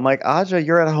makeup. I'm like, Aja,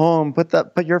 you're at home. Put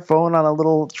your phone on a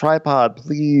little tripod,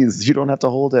 please. You don't have to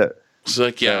hold it. She's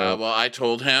like, yeah, well, I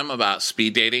told him about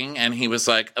speed dating, and he was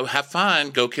like, oh, have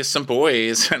fun, go kiss some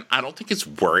boys. And I don't think he's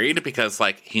worried because,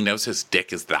 he knows his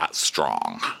dick is that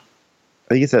strong. I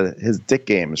think he said his dick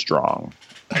game is strong.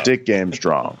 Dick game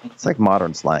strong. It's like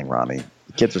modern slang, Ronnie.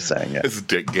 The kids are saying it. His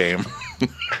dick game.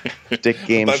 Dick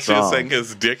game that's strong. That's just saying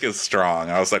his dick is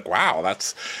strong. I was like, wow,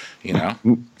 that's,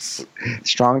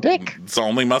 strong dick. It's the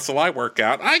only muscle I work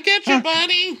out. I get you,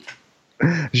 buddy.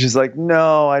 She's like,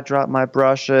 no, I dropped my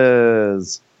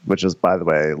brushes, which is, by the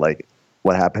way,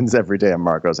 what happens every day at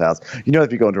Margot's house.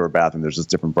 If you go into her bathroom, there's just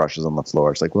different brushes on the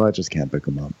floor. It's like, well, I just can't pick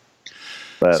them up.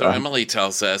 But, so Emily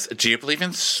tells us, do you believe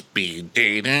in speed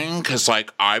dating? Because,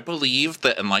 I believe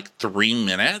that in, 3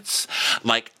 minutes,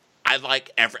 I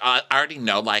already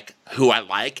know, who I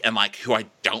like and, who I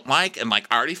don't like. And, I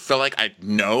already feel like I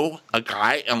know a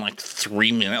guy in,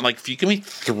 3 minutes. If you give me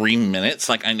 3 minutes,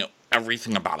 I know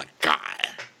everything about a guy.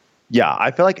 Yeah,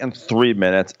 I feel like in 3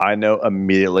 minutes, I know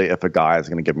immediately if a guy is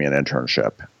going to give me an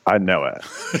internship. I know it.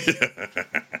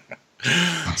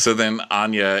 So then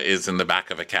Anya is in the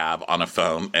back of a cab on a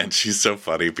phone, and she's so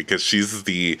funny because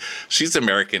she's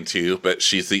American too, but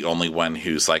she's the only one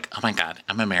who's like, oh my God,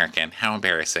 I'm American. How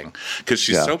embarrassing. Because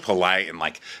she's so polite and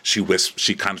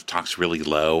she kind of talks really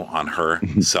low on her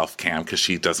self cam because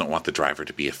she doesn't want the driver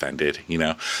to be offended,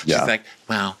 She's like,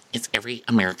 well, it's every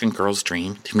American girl's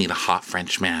dream to meet a hot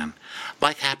French man.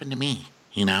 Happened to me.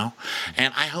 And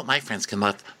I hope my friends can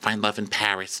find love in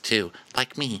Paris, too,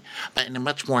 like me, but in a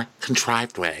much more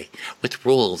contrived way, with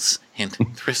rules and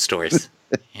thrift stores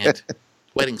and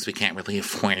weddings we can't really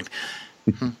afford.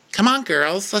 Come on,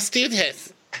 girls, let's do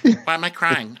this. Why am I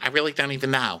crying? I really don't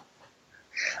even know.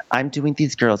 I'm doing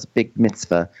these girls a big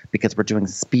mitzvah because we're doing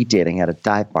speed dating at a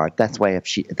dive bar. That's why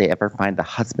if they ever find the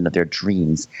husband of their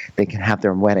dreams, they can have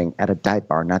their wedding at a dive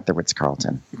bar, not the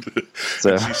Ritz-Carlton.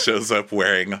 So she shows up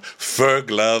wearing fur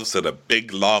gloves and a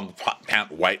big long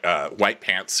white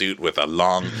pantsuit with a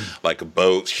long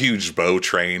huge bow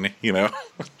train,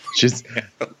 She's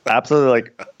absolutely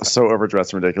like so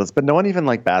overdressed and ridiculous, but no one even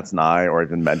like bats an eye or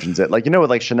even mentions it. Like, with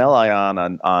like Chanel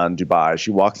Ayan on Dubai,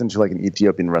 she walks into like an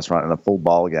Ethiopian restaurant in a full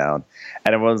ball gown,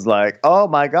 and everyone's like, "Oh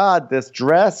my God, this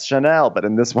dress, Chanel!" But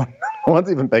in this one, no one's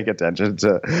even paying attention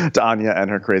to Anya and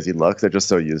her crazy looks. They're just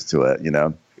so used to it,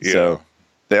 Yeah. So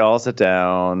they all sit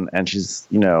down, and she's,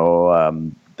 now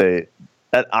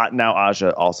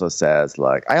Aja also says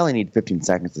like, "I only need 15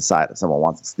 seconds to decide if someone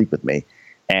wants to sleep with me."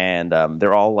 And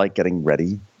they're all like getting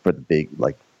ready for the big,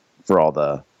 for all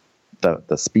the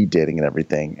speed dating and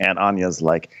everything. And Anya's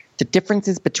like, the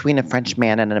differences between a French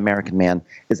man and an American man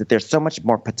is that they're so much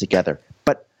more put together,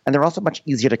 and they're also much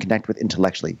easier to connect with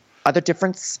intellectually. Other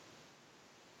difference,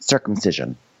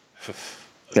 circumcision.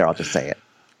 There, I'll just say it.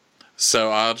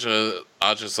 So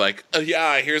Aja's like,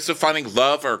 yeah, here's to finding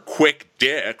love or quick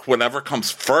dick, whatever comes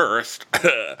first.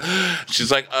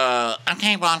 She's like,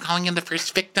 okay, well, I'm calling in the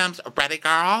first victims. Ready,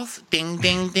 girls? Ding,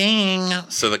 ding, ding.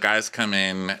 So the guys come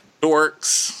in,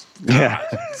 dorks. Yeah.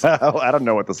 I don't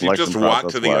know what the selection process was. You just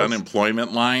walk to the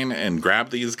unemployment line and grab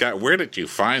these guys. Where did you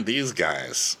find these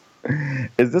guys?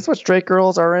 Is this what straight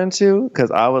girls are into? Because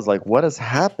I was like, what is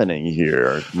happening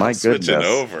here? My goodness. Switching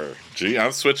over. Gee,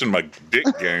 I'm switching my dick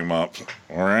game up.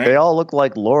 All right. They all look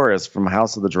like Loris from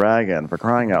House of the Dragon, for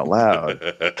crying out loud.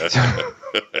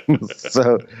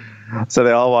 So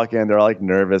they all walk in. They're like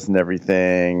nervous and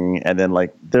everything. And then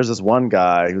like there's this one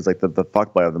guy who's like the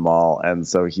fuckboy of them all. And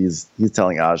so he's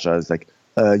telling Aja, he's like,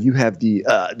 you have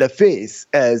the face,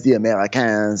 as the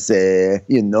Americans say.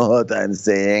 You know what I'm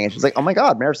saying? And she's like, oh my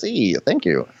God, merci, thank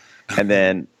you. And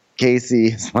then Casey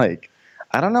is like,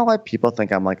 I don't know why people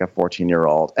think I'm like a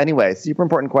 14-year-old. Anyway, super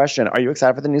important question. Are you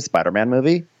excited for the new Spider-Man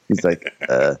movie? He's like,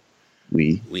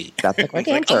 we. That's the quick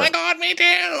answer. Oh my God, me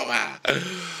too.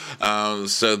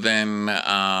 So then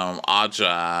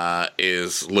Aja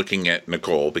is looking at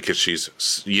Nicole because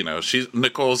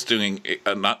Nicole's doing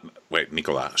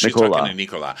Nicola. She's talking to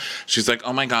Nicola. She's like,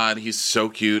 oh my God, he's so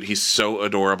cute. He's so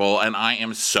adorable. And I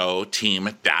am so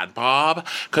team Dad Bob.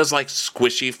 Because like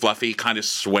squishy, fluffy, kind of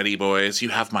sweaty boys, you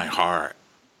have my heart.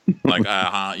 Like,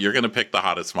 you're going to pick the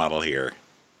hottest model here.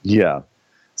 Yeah.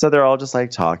 So they're all just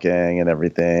like talking and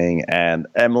everything. And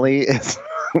Emily's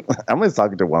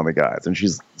talking to one of the guys. And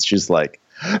she's like,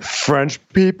 French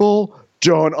people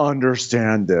don't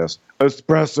understand this.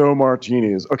 Espresso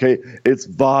martinis. Okay, it's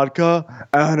vodka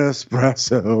and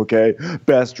espresso. Okay,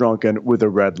 best drunken with a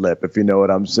red lip, if you know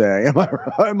what I'm saying.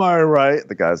 Am I right?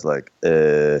 The guy's like,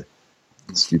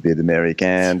 stupid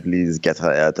American, please get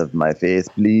her out of my face,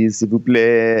 please, s'il vous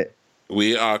plaît.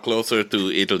 We are closer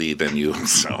to Italy than you,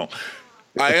 so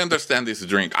I understand this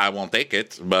drink. I won't take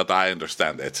it, but I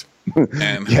understand it.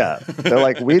 And yeah, they're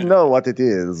like, we know what it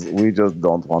is. We just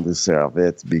don't want to serve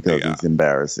it because it's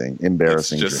embarrassing. It's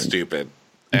just stupid.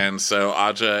 And so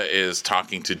Aja is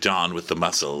talking to Dawn with the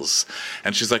muscles.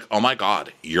 And she's like, oh my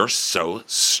God, you're so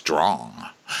strong.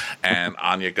 And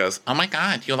Anya goes, oh my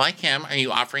God, you like him? Are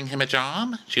you offering him a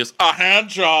job? She goes, a hand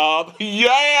job.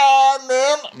 Yeah,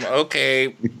 man. Okay,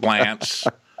 Blanche.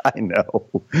 I know.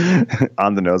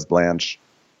 On the nose, Blanche.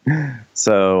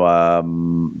 So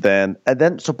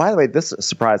so by the way, this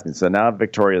surprised me. So now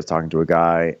Victoria is talking to a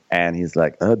guy and he's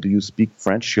like, do you speak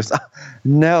French? She goes,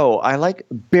 no, I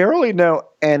barely know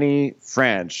any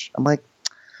French. I'm like,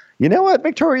 you know what,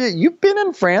 Victoria, you've been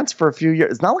in France for a few years.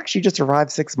 It's not like she just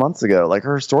arrived 6 months ago. Like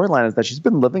her storyline is that she's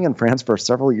been living in France for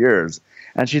several years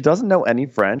and she doesn't know any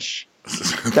French.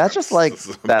 That's just like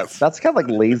that's kind of like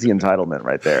lazy entitlement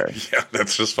right there. Yeah,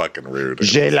 that's just fucking rude.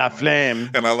 J'ai la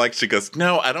flemme. And she goes,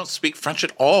 no, I don't speak French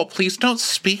at all. Please don't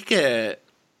speak it.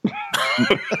 Also,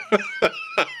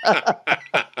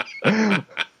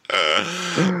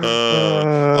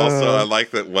 I like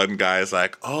that one guy is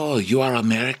like, oh, you are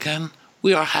American?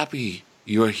 We are happy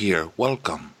you're here.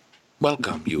 Welcome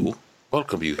you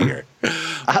here.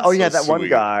 That one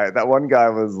guy. That one guy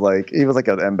was like, he was like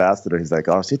an ambassador. He's like,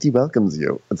 our city welcomes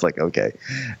you. It's like, okay.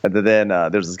 And then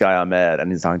there's this guy Ahmed,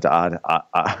 and he's talking to I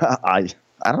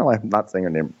don't know why I'm not saying her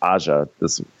name, Aja.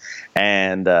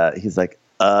 And he's like,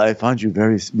 I find you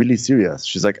really serious.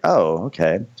 She's like, oh,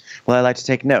 okay. Well, I like to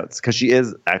take notes because she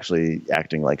is actually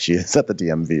acting like she is at the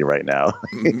DMV right now.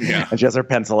 Yeah. And she has her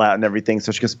pencil out and everything.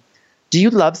 So she goes, do you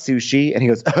love sushi? And he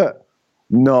goes,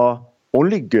 no,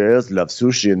 only girls love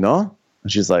sushi, no?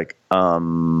 And she's like,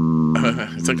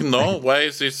 It's like, no, why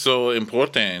is it so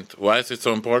important? Why is it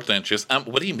so important? She goes,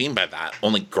 what do you mean by that?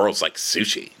 Only girls like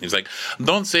sushi. He's like,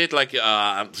 don't say it like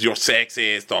you're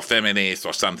sexist or feminist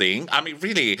or something. I mean,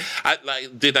 really,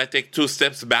 did I take 2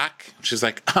 steps back? She's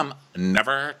like,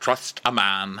 never trust a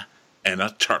man in a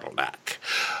turtleneck,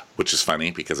 which is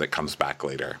funny because it comes back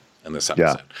later in this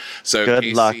episode. Yeah. So good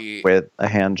Casey, luck with a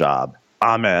hand job,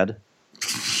 Ahmed.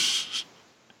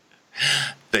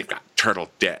 They've got turtle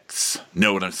dicks.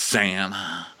 Know what I'm saying?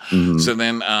 Mm-hmm. So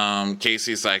then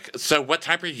Casey's like, so what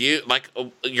type are you? Like,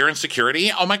 you're in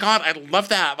security? Oh, my God, I love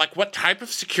that. Like, what type of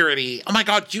security? Oh, my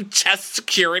God, you test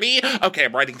security? Okay,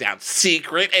 I'm writing down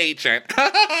secret agent.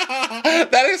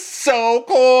 That is so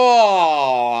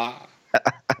cool.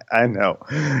 I know.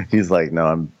 He's like, no,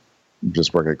 I'm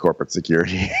just working at corporate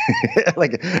security.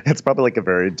 Like, it's probably like a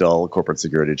very dull corporate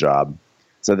security job.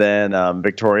 So then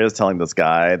Victoria's telling this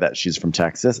guy that she's from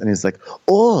Texas, and he's like,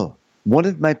 oh, one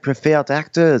of my preferred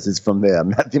actors is from there,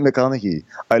 Matthew McConaughey.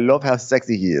 I love how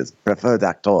sexy he is. Preferred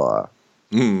actor.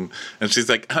 And she's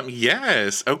like,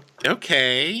 yes,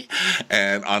 okay.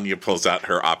 And Anya pulls out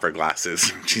her opera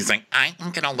glasses. She's like,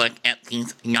 I'm going to look at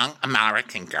these young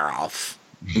American girls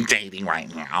dating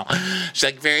right now. She's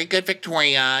like, very good,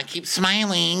 Victoria. Keep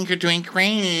smiling. You're doing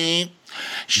great.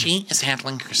 She is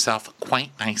handling herself quite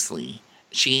nicely.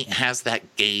 She has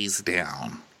that gaze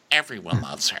down. Everyone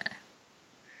loves her.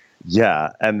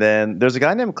 Yeah, and then there's a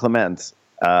guy named Clement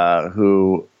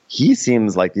who he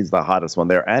seems like he's the hottest one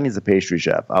there, and he's a pastry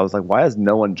chef. I was like, why is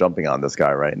no one jumping on this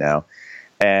guy right now?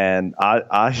 And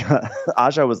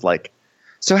Aja was like,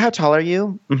 so how tall are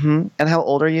you? Mm-hmm. And how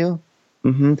old are you?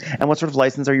 Mm-hmm. And what sort of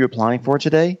license are you applying for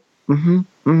today? Mm-hmm.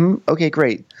 Mm-hmm. Okay,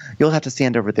 great. You'll have to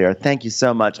stand over there. Thank you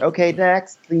so much. Okay,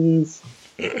 next, please.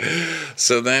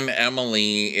 So then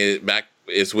Emily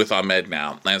is with Ahmed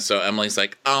now. And so Emily's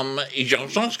like, you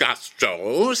just got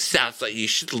so says that you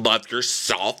should love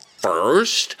yourself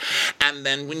first. And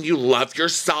then when you love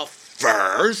yourself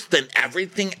first, then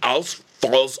everything else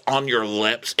falls on your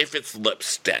lips if it's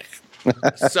lipstick.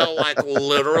 So, like,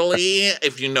 literally,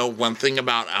 if you know one thing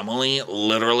about Emily,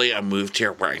 literally, I moved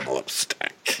here wearing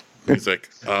lipstick. He's like,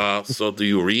 so do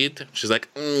you read? She's like,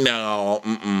 no,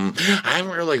 I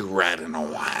haven't really read in a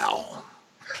while.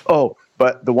 Oh,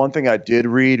 but the one thing I did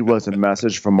read was a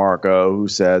message from Marco who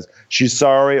says, she's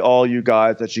sorry, all you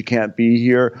guys, that she can't be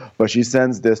here, but she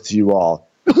sends this to you all.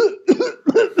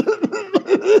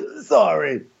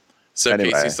 Sorry. So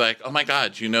anyway. Casey's like, oh my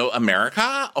God, you know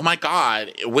America? Oh my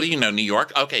God, what do you know, New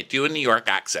York? Okay, do a New York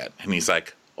accent. And he's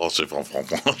like, oh, she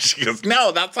goes,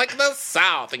 no, that's like the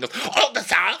South. And he goes, oh, the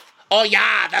South? Oh,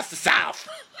 yeah, that's the South.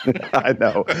 I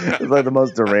know. It's like the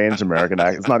most deranged American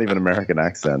accent. It's not even an American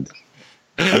accent.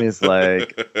 And he's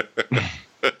like,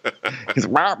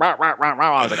 rah, rah, rah, rah,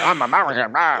 rah. I was like, I'm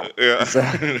American. Rah. Yeah.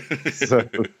 So,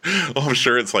 well, I'm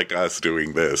sure it's like us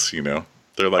doing this, you know?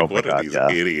 They're like, what are these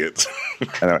idiots?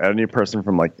 I know. Any person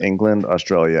from like England,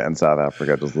 Australia, and South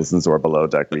Africa just listens to our Below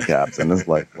Deck recaps and is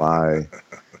like, why?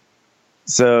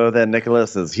 So then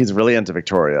Nicholas he's really into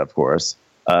Victoria, of course.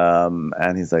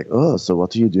 And he's like, oh, so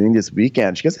what are you doing this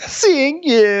weekend? She goes, seeing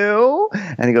you.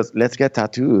 And he goes, let's get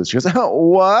tattoos. She goes, oh,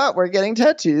 what? We're getting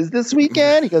tattoos this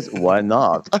weekend? He goes, why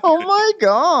not? Oh my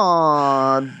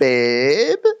God,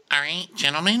 babe. All right,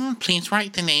 gentlemen, please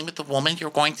write the name of the woman you're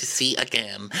going to see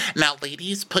again. Now,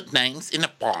 ladies, put names in a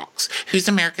box. Who's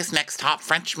America's next top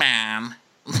Frenchman?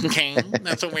 Okay,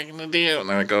 that's what we're going to do. And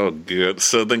I'm like, oh, good.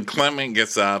 So then Clement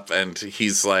gets up and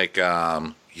he's like,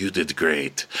 you did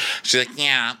great. She's like,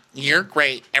 yeah, you're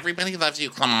great. Everybody loves you,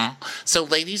 Clement. So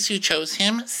ladies who chose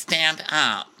him, stand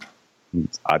up.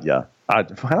 It's Adya.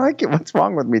 What's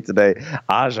wrong with me today?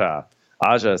 Aja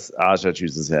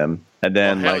chooses him. And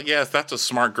then, hell yes, that's a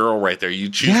smart girl right there. You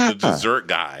choose the dessert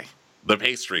guy, the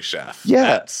pastry chef. Yeah.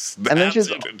 That's and then who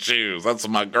to choose. That's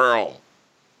my girl.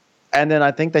 And then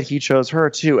I think that he chose her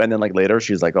too. And then like later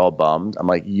she's like all bummed. I'm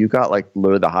like, you got like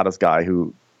literally the hottest guy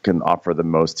who can offer the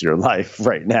most to your life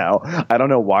right now. I don't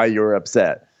know why you're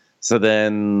upset. So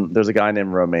then there's a guy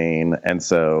named Romaine. And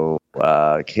so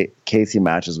Casey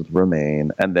matches with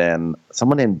Romaine. And then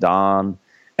someone named Don.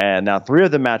 And now 3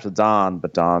 of them match with Don,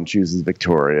 but Don chooses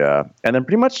Victoria. And then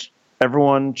pretty much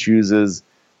everyone chooses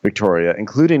Victoria,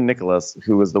 including Nicholas,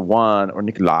 who is the one, or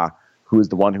Nicolas, who is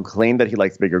the one who claimed that he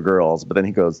likes bigger girls, but then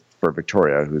he goes for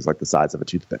Victoria, who's like the size of a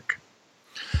toothpick.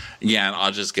 Yeah, and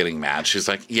Aja's getting mad. She's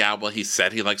like, yeah, well, he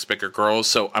said he likes bigger girls,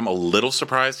 so I'm a little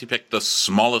surprised he picked the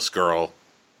smallest girl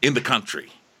in the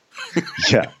country.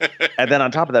 Yeah. And then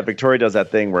on top of that, Victoria does that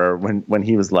thing where when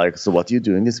he was like, so what are you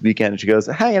doing this weekend? And she goes,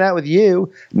 hanging out with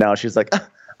you. Now she's like,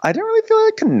 I didn't really feel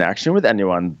a connection with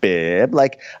anyone, babe.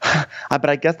 Like, but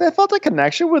I guess they felt a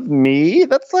connection with me.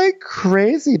 That's like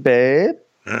crazy, babe.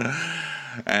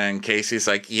 And Casey's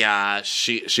like, yeah,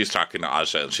 she's talking to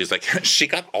Aja, and she's like, she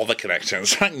got all the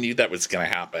connections. I knew that was going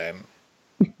to happen.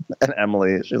 And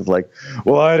Emily, she's like,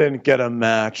 well, I didn't get a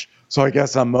match, so I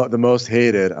guess I'm the most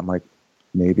hated. I'm like,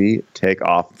 maybe take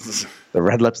off the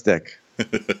red lipstick.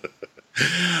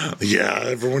 Yeah,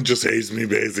 everyone just hates me,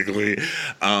 basically.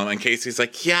 And Casey's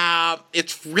like, yeah,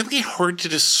 it's really hard to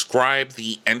describe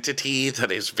the entity that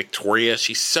is Victoria.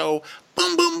 She's so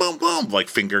boom, boom, boom, boom, like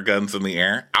finger guns in the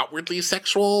air. Outwardly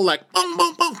sexual, like boom,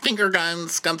 boom, boom, finger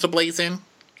guns, guns a-blazing.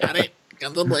 Got it?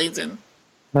 Guns a-blazing.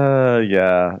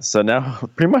 Yeah. So now,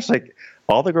 pretty much like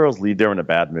all the girls leave there in a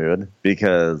bad mood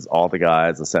because all the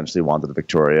guys essentially wanted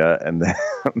Victoria, and then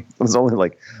there's only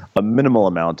like a minimal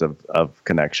amount of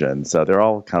connection. So they're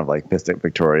all kind of like pissed at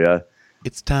Victoria.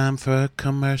 It's time for a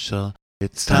commercial.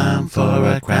 It's time for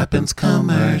a Crappens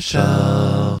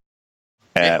commercial.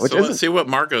 Yeah, so let's see what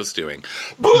Margot's doing.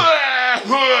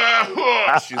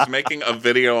 She's making a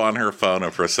video on her phone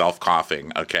of herself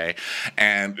coughing, okay?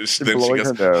 And then she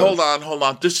goes, hold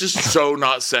on. This is so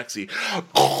not sexy.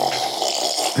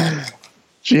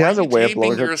 She has a way of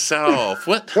blowing herself.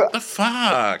 What the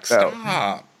fuck?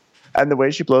 Stop. And the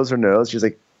way she blows her nose, she's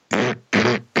like...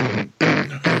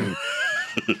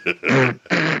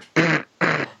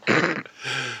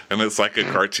 And it's like a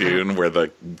cartoon where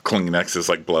the Kleenex is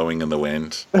like blowing in the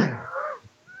wind. And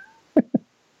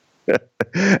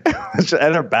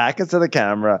her back is to the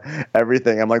camera,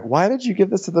 everything. I'm like, why did you give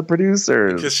this to the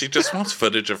producers? Because she just wants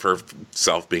footage of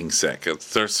herself being sick.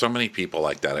 There's so many people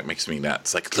like that. It makes me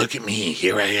nuts. Like, look at me.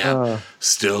 Here I am.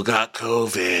 Still got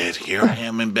COVID. Here I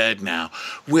am in bed now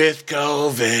with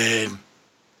COVID.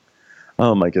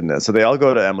 Oh, my goodness. So they all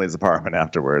go to Emily's apartment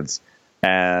afterwards.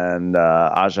 And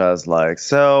Aja's like,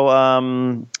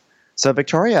 so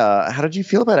Victoria, how did you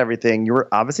feel about everything? You were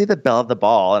obviously the belle of the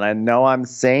ball, and I know I'm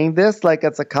saying this like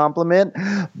it's a compliment,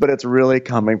 but it's really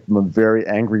coming from a very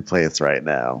angry place right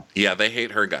now. Yeah, they hate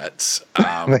her guts.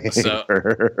 So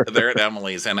they're at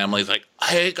Emily's, and Emily's like,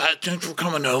 hey, guys, thanks for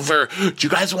coming over. Do you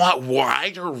guys want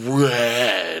white or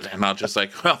red? And I'm just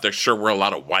like, well, there sure were a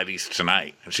lot of whiteys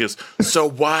tonight. And she goes, so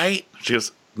white? She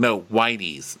goes, no,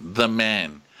 whiteys, the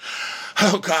men.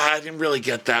 Oh, God, I didn't really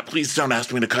get that. Please don't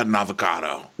ask me to cut an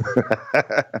avocado.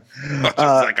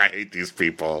 I hate these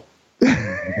people.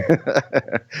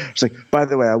 She's like, by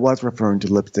the way, I was referring to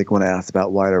lipstick when I asked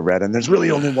about white or red, and there's really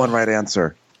only one right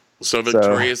answer. So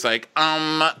Victoria's like,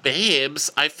 babes,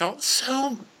 I felt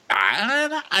so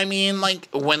bad. I mean, like,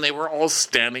 when they were all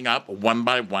standing up one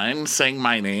by one saying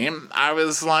my name, I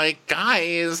was like,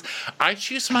 guys, I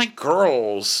choose my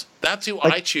girls. That's who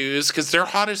I choose because they're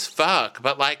hot as fuck.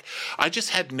 But, like, I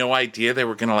just had no idea they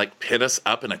were going to, like, pit us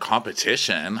up in a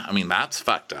competition. I mean, that's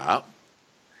fucked up.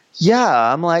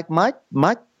 Yeah, I'm like, my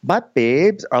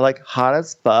babes are, like, hot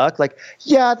as fuck. Like,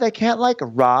 yeah, they can't, like,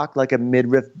 rock, like, a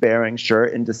midriff-bearing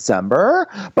shirt in December,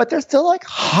 but they're still, like,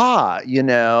 hot, you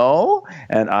know?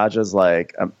 And Aja's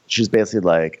like, she's basically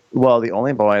like, well, the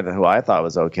only boy who I thought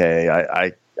was okay,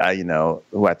 I you know,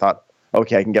 who I thought,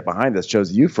 okay, I can get behind this,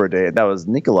 chose you for a date. That was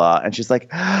Nicola. And she's like,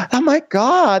 oh my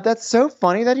God, that's so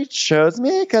funny that he chose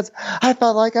me because I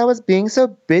felt like I was being so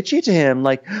bitchy to him.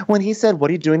 Like when he said, what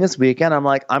are you doing this weekend? I'm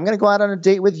like, I'm going to go out on a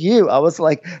date with you. I was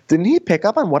like, didn't he pick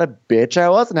up on what a bitch I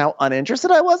was and how uninterested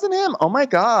I was in him? Oh my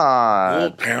God. Well,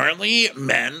 apparently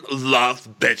men love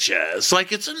bitches.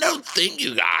 Like it's a known thing,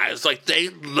 you guys. Like they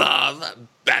love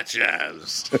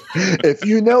bitches. If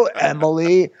you know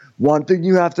Emily, one thing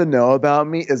you have to know about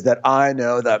me is that I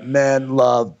know that men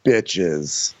love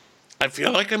bitches. I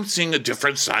feel like I'm seeing a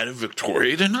different side of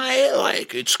Victoria tonight.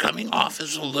 Like, it's coming off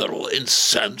as a little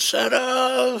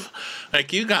insensitive.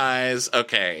 Like, you guys,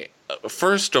 okay,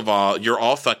 first of all, you're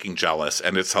all fucking jealous,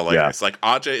 and it's hilarious. Yeah. Like,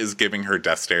 Aja is giving her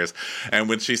death stares, and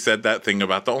when she said that thing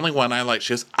about the only one I like,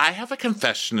 she goes, I have a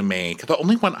confession to make. The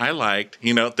only one I liked,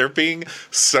 you know, they're being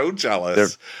so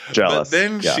jealous. They're jealous. But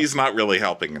then she's not really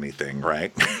helping anything,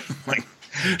 right? Like,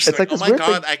 she's like, oh my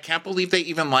God, I can't believe they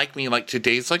even like me. Like,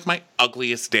 today's like my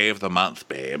ugliest day of the month,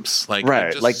 babes. Like, right.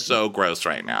 I'm just like, so gross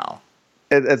right now.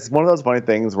 It's one of those funny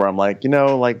things where I'm like, you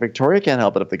know, like Victoria can't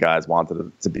help it if the guys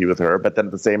wanted to be with her. But then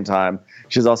at the same time,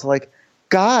 she's also like,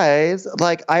 guys,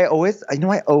 like I always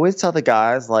tell the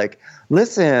guys, like,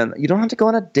 listen, you don't have to go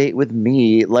on a date with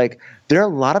me. Like, there are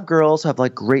a lot of girls who have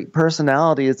like great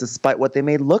personalities despite what they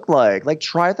may look like. Like,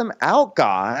 try them out,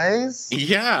 guys.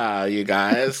 Yeah, you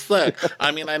guys. Look,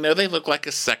 I mean, I know they look like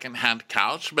a secondhand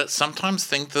couch, but sometimes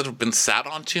things that have been sat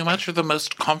on too much are the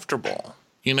most comfortable.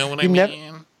 You know what I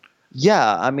mean?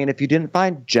 Yeah, I mean, if you didn't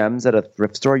find gems at a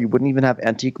thrift store, you wouldn't even have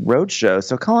Antique Roadshow.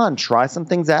 So come on, try some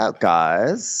things out,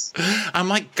 guys. I'm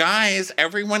like, guys,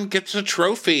 everyone gets a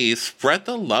trophy. Spread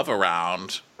the love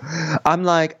around. I'm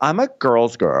like, I'm a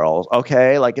girl's girl,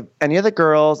 okay? Like, if any of the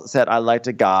girls said I liked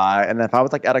a guy, and if I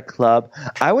was like at a club,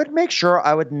 I would make sure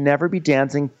I would never be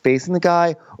dancing facing the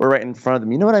guy or right in front of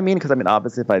them. You know what I mean? Because I mean,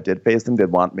 obviously, if I did face them, they'd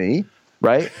want me,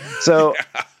 right? So.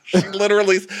 Yeah. She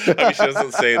literally, I mean, she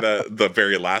doesn't say the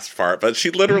very last part, but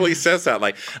she literally says that,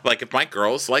 like if my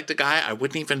girls liked a guy, I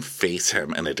wouldn't even face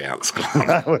him in a dance club.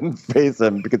 I wouldn't face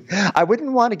him because I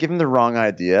wouldn't want to give him the wrong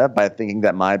idea by thinking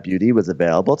that my beauty was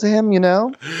available to him, you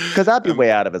know? Because I'd be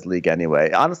way out of his league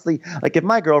anyway. Honestly, like if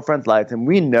my girlfriends liked him,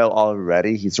 we know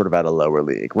already he's sort of at a lower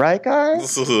league, right,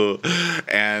 guys?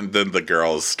 And then the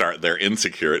girls start their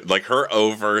insecurity, like her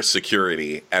over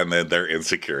security, and then their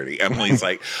insecurity. Emily's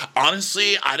like,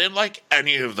 honestly, I didn't like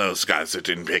any of those guys that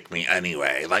didn't pick me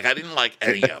anyway. Like, I didn't like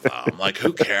any of them. Like,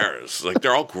 who cares? Like,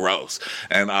 they're all gross.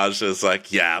 And I was just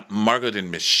like, yeah, Margot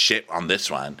didn't miss shit on this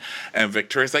one. And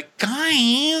Victoria's like,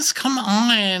 guys, come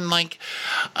on. Like,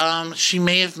 she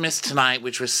may have missed tonight,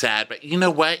 which was sad. But you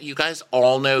know what? You guys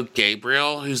all know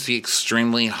Gabriel, who's the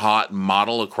extremely hot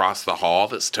model across the hall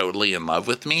that's totally in love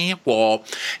with me. Well,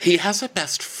 he has a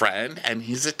best friend, and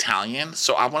he's Italian.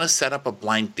 So I want to set up a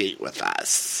blind date with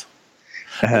us.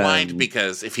 Blind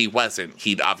because if he wasn't,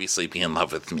 he'd obviously be in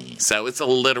love with me. So it's a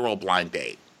literal blind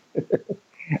date.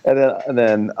 and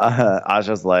then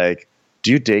Aja's like, do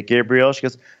you date Gabriel? She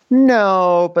goes,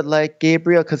 no, but like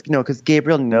Gabriel, because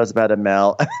Gabriel knows about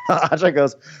Amel. Aja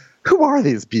goes, who are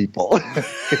these people? Like,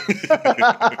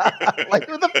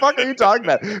 who the fuck are you talking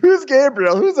about? Who's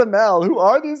Gabriel? Who's Amel? Who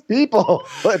are these people?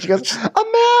 And she goes,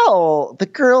 Amel, the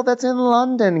girl that's in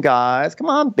London, guys. Come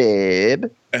on, babe.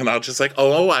 And I was just like,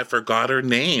 oh, I forgot her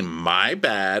name. My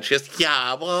bad. She goes,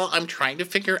 yeah, well, I'm trying to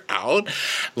figure out,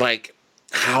 like,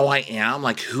 how I am,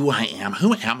 like, who I am.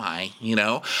 Who am I, you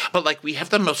know? But, like, we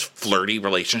have the most flirty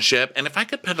relationship. And if I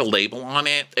could put a label on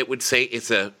it, it would say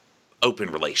it's a open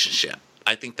relationship.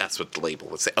 I think that's what the label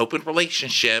would say. Open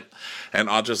relationship. And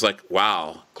I'll just like,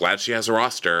 wow, glad she has a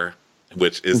roster,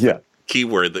 which is the key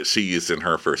word that she used in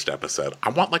her first episode. I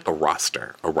want, like, a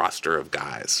roster of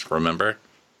guys, remember?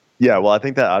 Yeah, well, I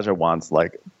think that Aja wants,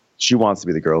 like, she wants to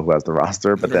be the girl who has the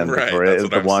roster, but then right, Victoria is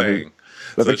the one who.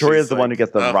 But so Victoria is the one who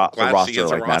gets the roster,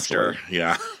 like, naturally.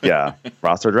 Yeah. Yeah.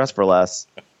 Roster dress for less.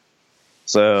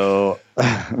 So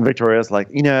Victoria's like,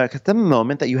 you know, because the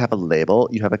moment that you have a label,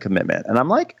 you have a commitment. And I'm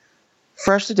like,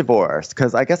 freshly divorced,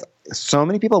 because I guess so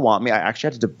many people want me. I actually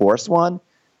had to divorce one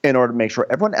in order to make sure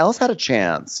everyone else had a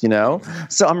chance, you know?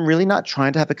 So I'm really not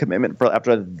trying to have a commitment for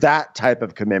after that type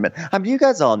of commitment. I mean, you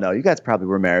guys all know. You guys probably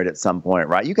were married at some point,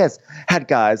 right? You guys had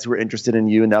guys who were interested in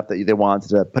you enough that they wanted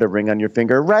to put a ring on your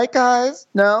finger, right, guys?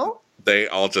 No? They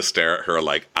all just stare at her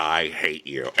like, I hate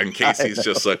you. And Casey's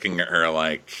just looking at her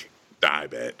like, die,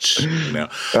 bitch, you know?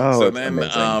 So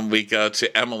then we go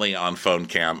to Emily on phone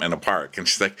cam in a park, and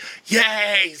she's like,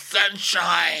 yay,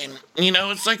 sunshine. You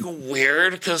know, it's like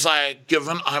weird because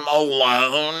given I'm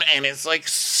alone and it's like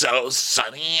so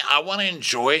sunny, I want to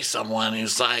enjoy someone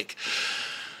who's like,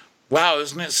 wow,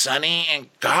 isn't it sunny? And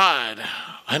God,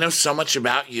 I know so much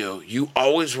about you. You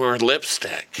always wear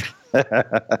lipstick.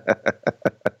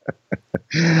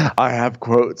 I have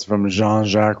quotes from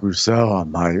Jean-Jacques Rousseau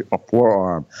on my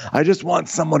forearm. I just want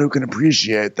someone who can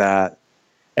appreciate that.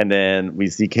 And then we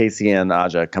see Casey and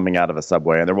Aja coming out of a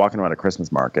Subway, and they're walking around a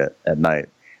Christmas market at night.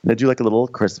 And they do like a little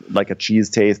like a cheese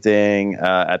tasting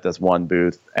at this one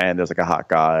booth, and there's like a hot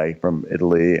guy from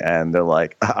Italy, and they're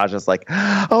like, Aja's like,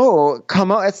 oh, come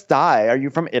estai? Are you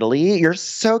from Italy? You're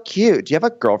so cute. Do you have a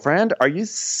girlfriend? Are you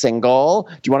single?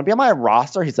 Do you want to be on my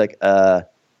roster? He's like,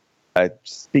 I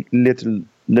speak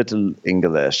little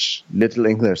English.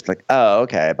 Like, oh,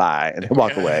 okay, bye. And they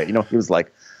walk away. You know, he was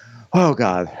like, oh,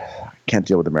 God, I can't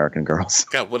deal with American girls.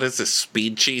 God, what is this,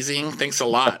 speed cheesing? Thanks a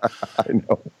lot. I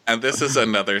know. And this is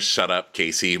another shut up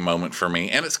Casey moment for me.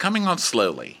 And it's coming on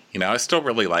slowly. You know, I still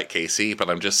really like Casey, but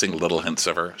I'm just seeing little hints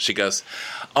of her. She goes,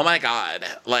 oh, my God,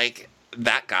 like,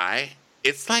 that guy,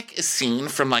 it's like a scene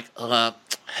from, like,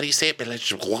 how do you say it? Beauty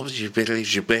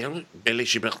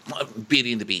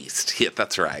and the Beast. Yeah,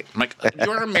 that's right. I'm like,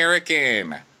 you're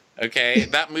American. Okay?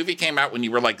 That movie came out when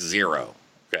you were like 0.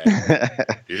 Okay?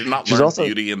 You did not learn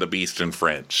Beauty and the Beast in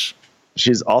French.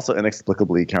 She's also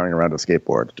inexplicably carrying around a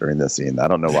skateboard during this scene. I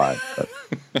don't know why. But.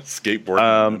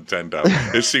 Skateboard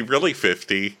Nintendo. Is she really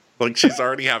 50? Like, she's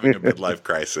already having a midlife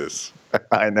crisis.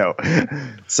 I know.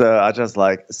 So I just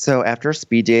like, so after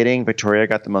speed dating, Victoria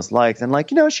got the most likes. And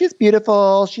like, she's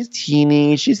beautiful. She's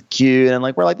teeny. She's cute. And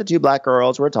like, we're like the two black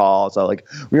girls. We're tall. So like,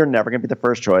 we are never going to be the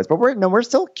first choice. But we're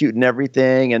still cute and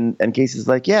everything. And Casey's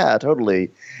like, yeah,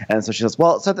 totally. And so she says,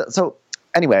 well, so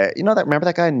anyway, remember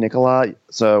that guy, Nicola?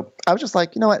 So I was just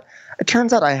like, you know what? It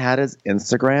turns out I had his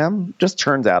Instagram. Just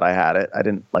turns out I had it. I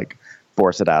didn't like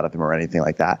force it out of him or anything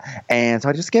like that. And so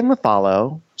I just gave him a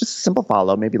follow, just a simple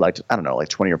follow, maybe like, I don't know, like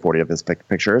 20 or 40 of his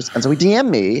pictures. And so he DM'd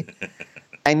me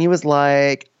and he was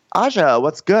like, Aja,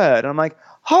 what's good? And I'm like,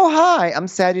 oh, hi, I'm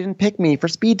sad you didn't pick me for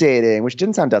speed dating, which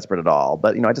didn't sound desperate at all.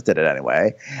 But, I just did it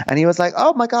anyway. And he was like,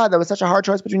 oh my God, that was such a hard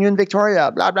choice between you and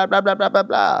Victoria, blah, blah, blah, blah, blah, blah,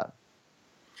 blah.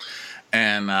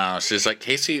 And she's like,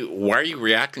 Casey, why are you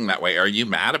reacting that way? Are you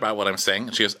mad about what I'm saying?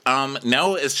 And she goes,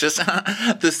 no, it's just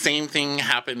the same thing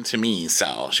happened to me,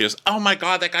 Sal. She goes, oh my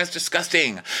God, that guy's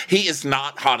disgusting. He is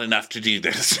not hot enough to do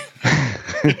this.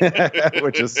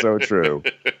 Which is so true.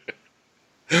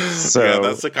 So yeah,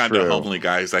 that's the kind of homely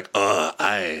guy who's like,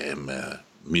 I am a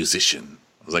musician.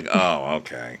 I was like, oh,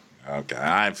 okay.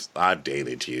 I've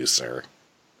dated you, sir.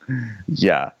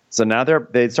 Yeah. So now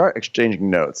they start exchanging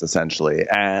notes, essentially.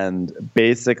 And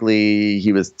basically,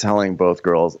 he was telling both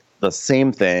girls the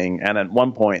same thing. And at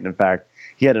one point, in fact,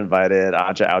 he had invited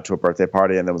Aja out to a birthday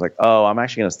party and then was like, oh, I'm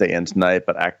actually going to stay in tonight.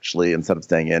 But actually, instead of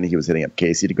staying in, he was hitting up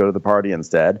Casey to go to the party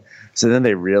instead. So then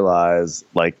they realize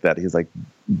like that he's like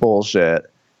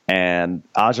bullshit. And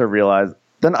Aja realized,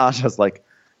 then Aja's like,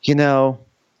 it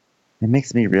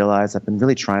makes me realize I've been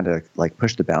really trying to like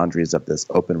push the boundaries of this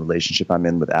open relationship I'm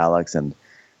in with Alex. And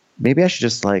maybe I should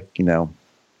just like,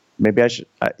 maybe I should,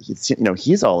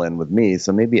 he's all in with me.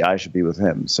 So maybe I should be with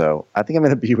him. So I think I'm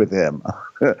going to be with him.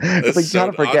 It's like, you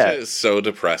gotta forget. Aja is so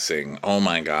depressing. Oh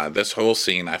my God. This whole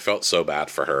scene, I felt so bad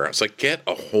for her. I was like, get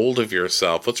a hold of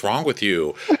yourself. What's wrong with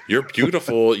you? You're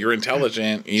beautiful. You're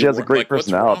intelligent. She has a great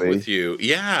personality. What's wrong with you?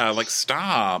 Yeah. Like,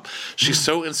 stop. She's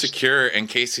so insecure. And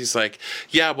Casey's like,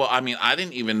 yeah, well, I mean, I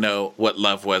didn't even know what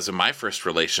love was in my first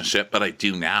relationship, but I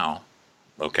do now.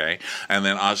 Okay. And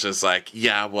then Aja's like,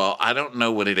 yeah, well, I don't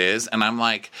know what it is. And I'm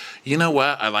like, you know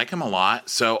what? I like him a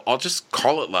lot. So I'll just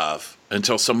call it love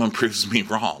until someone proves me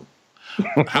wrong.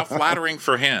 How flattering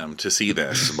for him to see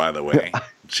this, by the way.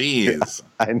 Jeez.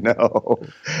 I know.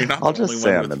 You're not I'll the only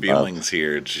one with feelings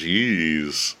here.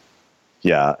 Jeez.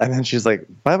 Yeah. And then she's like,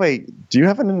 by the way, do you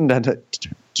have a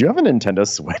Nintendo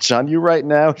Switch on you right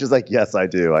now? She's like, yes, I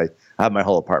do. I have my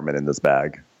whole apartment in this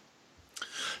bag.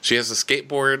 She has a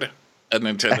skateboard, a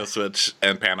Nintendo Switch,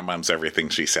 and pantomimes everything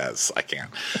she says. I can't.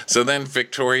 So then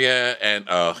Victoria and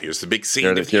here's the big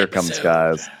scene. Here comes,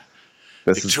 guys.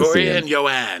 This Victoria and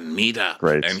Joanne meet up.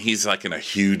 Great. And he's like in a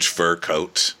huge fur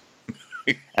coat.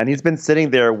 And he's been sitting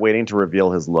there waiting to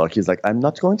reveal his look. He's like, I'm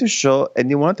not going to show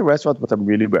anyone at the restaurant what I'm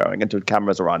really wearing until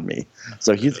cameras are on me.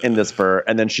 So he's in this fur,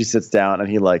 and then she sits down and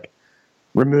he like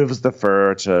removes the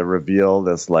fur to reveal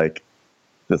this like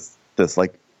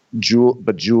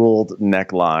bejeweled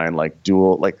neckline, like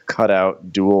dual, like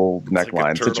cutout dual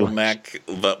neckline. Like a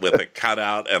turtleneck, but with a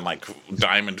cutout and like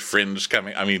diamond fringe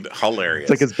coming. I mean, hilarious. It's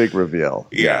like his big reveal.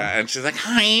 Yeah. And she's like,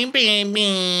 hi,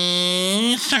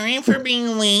 baby. Sorry for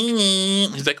being late.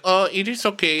 He's like, oh, it is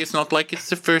okay. It's not like it's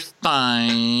the first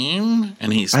time.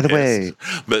 And he's by the pissed.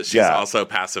 way, but she's also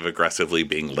passive aggressively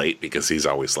being late because he's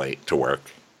always late to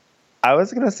work. I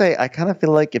was going to say, I kind of feel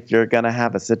like if you're going to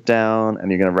have a sit down and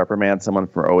you're going to reprimand someone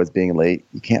for always being late,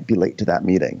 you can't be late to that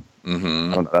meeting. Mm-hmm.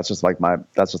 I don't know, that's just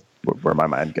where my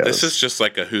mind goes. This is just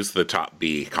like a who's the top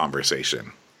B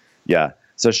conversation. Yeah.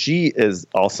 So she is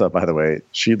also, by the way,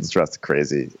 she's dressed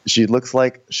crazy. She looks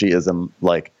like she is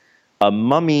a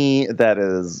mummy that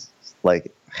is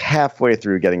like halfway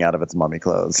through getting out of its mummy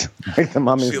clothes. Like the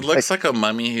mummy. She looks like a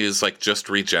mummy who's like just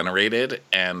regenerated,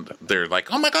 and they're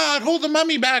like, "Oh my God, hold the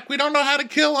mummy back! We don't know how to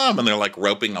kill him!" And they're like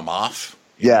roping him off.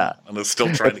 Yeah, and it's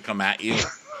still trying to come at you.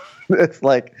 It's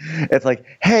like,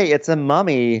 hey, it's a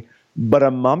mummy, but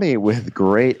a mummy with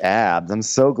great abs. I'm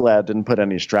so glad I didn't put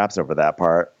any straps over that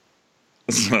part.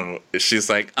 So she's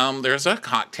like, there's a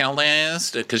cocktail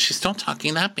list, because she's still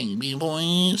talking that baby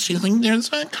voice. She's like,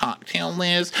 there's a cocktail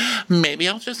list. Maybe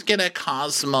I'll just get a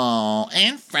Cosmo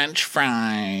and French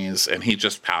fries. And he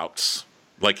just pouts.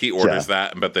 Like, he orders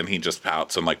that, but then he just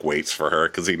pouts and, like, waits for her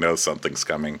because he knows something's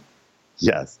coming.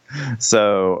 Yes.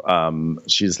 So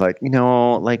she's like,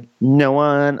 like no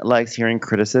one likes hearing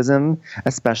criticism,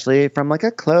 especially from like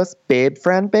a close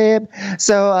friend babe.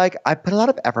 So like I put a lot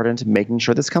of effort into making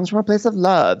sure this comes from a place of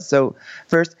love. So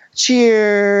first,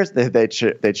 cheers. They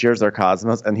cheers their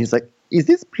Cosmos, and he's like, is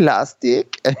this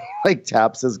plastic? And he like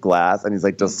taps his glass, and he's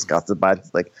like disgusted by it.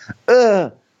 He's like,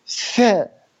 ugh,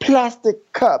 shit.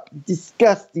 plastic cup.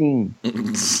 Disgusting.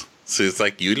 So it's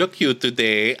like, you look cute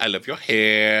today. I love your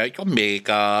hair, your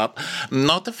makeup.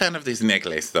 Not a fan of this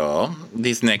necklace, though.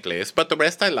 This necklace. But the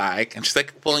rest I like. And she's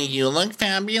like, well, you look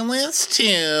fabulous,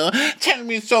 too. Tell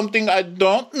me something I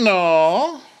don't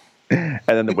know. And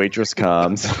then the waitress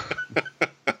comes.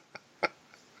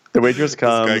 The waitress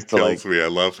comes this guy to kills me. I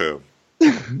love him.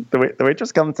 The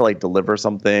waitress comes to like deliver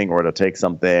something or to take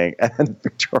something, and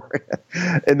Victoria,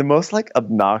 in the most like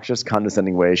obnoxious,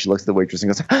 condescending way, she looks at the waitress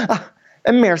and goes,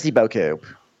 "Merci beaucoup."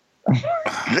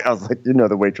 I was like,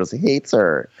 the waitress hates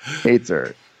her.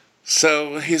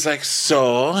 So he's like,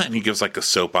 and he gives like a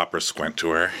soap opera squint to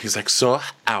her. He's like, so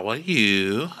how are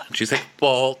you? And she's like,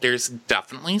 well, there's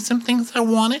definitely some things I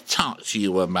want to talk to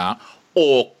you about.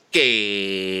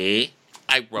 Okay.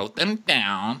 I wrote them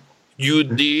down. You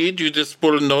did? You just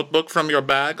pulled a notebook from your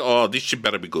bag? Oh, this should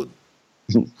better be good.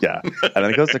 Yeah. And then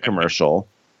it goes to commercial,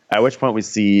 at which point we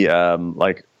see the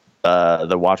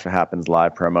Watch What Happens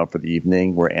live promo for the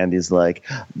evening, where Andy's like,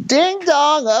 ding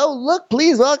dong, oh, look,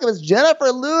 please welcome, it's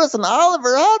Jennifer Lewis and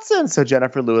Oliver Hudson. So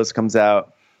Jennifer Lewis comes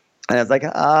out, and it's like,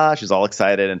 she's all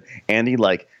excited, and Andy,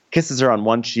 like, kisses her on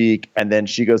one cheek, and then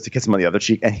she goes to kiss him on the other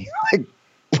cheek, and he, like,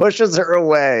 pushes her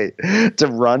away to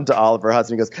run to Oliver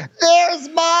Hudson. He goes, there's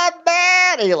my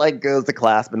man! And he, like, goes to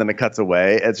clasp, and then it cuts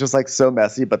away. It's just, like, so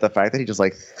messy, but the fact that he just,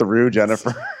 like, threw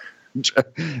Jennifer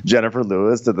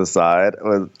Lewis to the side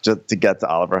was just to get to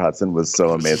Oliver Hudson was so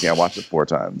amazing. I watched it 4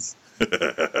 times.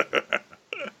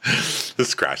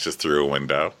 This crashes through a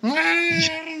window.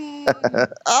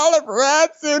 Oliver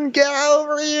Hudson, get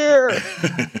over here!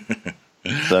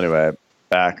 So anyway,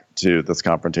 back to this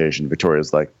confrontation.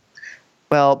 Victoria's like,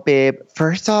 well, babe,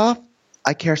 first off,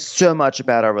 I care so much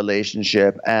about our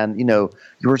relationship, and, you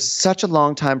were such a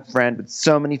longtime friend with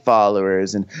so many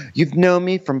followers, and you've known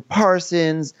me from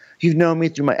Parsons, you've known me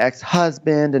through my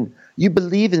ex-husband, and you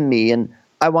believe in me, and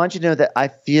I want you to know that I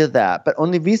feel that, but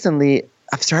only recently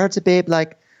I've started to, babe,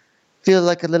 like, feel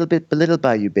like a little bit belittled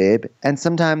by you, babe, and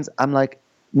sometimes I'm like,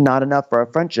 not enough for our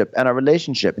friendship and our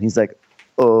relationship, and he's like,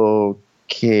 okay.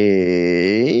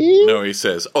 No, he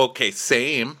says, okay,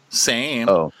 same.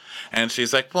 Oh. And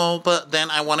she's like, well, but then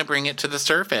I want to bring it to the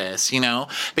surface,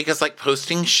 because like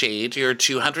posting shade to your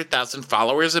 200,000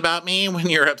 followers about me when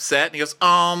you're upset. And he goes,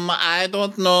 I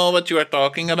don't know what you are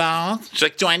talking about. She's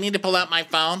like, do I need to pull out my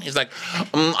phone? He's like,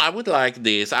 I would like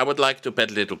this. I would like to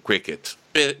pet little cricket.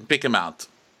 Pick him out.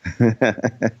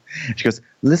 She goes,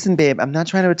 listen, babe, I'm not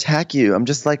trying to attack you. I'm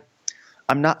just going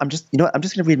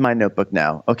to read my notebook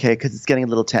now, okay? Because it's getting a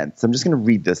little tense. So I'm just going to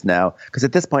read this now. Because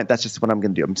at this point, that's just what I'm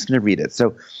going to do. I'm just going to read it.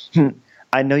 So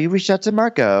I know you reached out to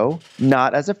Margot,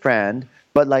 not as a friend,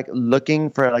 but like looking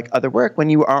for like other work when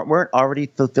you weren't already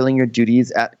fulfilling your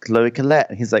duties at Chloe Collette.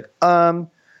 And he's like, but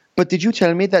did you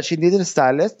tell me that she needed a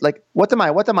stylist? Like, what am I?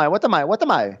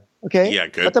 Okay? Yeah,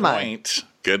 good point.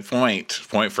 Good point.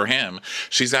 Point for him.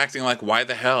 She's acting like, why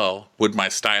the hell would my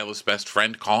stylist best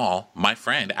friend call my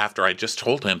friend after I just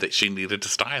told him that she needed a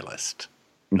stylist?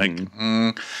 Mm-hmm.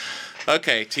 Like,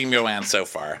 okay, Team Joanne so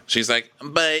far. She's like,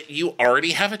 but you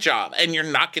already have a job and you're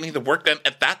not getting the work done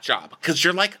at that job because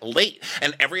you're like late.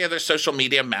 And every other social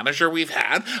media manager we've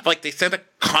had, like they send a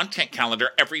content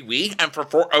calendar every week, and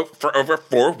for over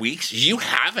 4 weeks, you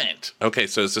haven't. Okay,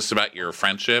 so is this about your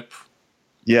friendship?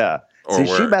 Yeah. Or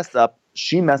she messed up.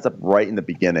 She messed up right in the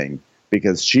beginning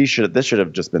because this should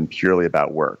have just been purely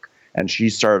about work. And she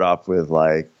started off with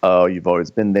like, oh, you've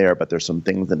always been there, but there's some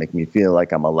things that make me feel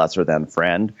like I'm a lesser than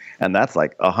friend. And that's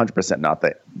like 100% not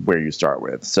where you start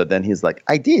with. So then he's like,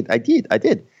 I did.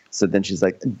 So then she's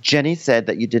like, Jenny said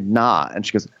that you did not. And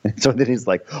she goes, so then he's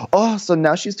like, oh, so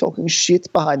now she's talking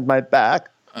shit behind my back.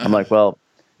 I'm like, well,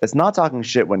 it's not talking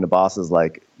shit when the boss is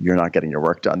like, you're not getting your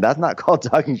work done. That's not called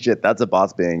talking shit. That's a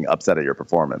boss being upset at your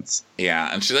performance.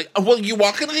 Yeah, and she's like, well, you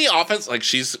walk into the office, like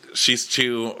she's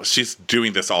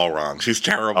doing this all wrong. She's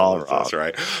terrible at this,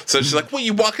 right? So she's like, well,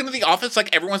 you walk into the office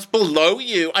like everyone's below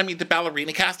you. I mean, the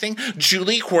ballerina casting,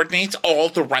 Julie coordinates all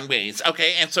the runways,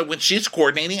 okay? And so when she's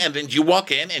coordinating and then you walk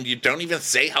in and you don't even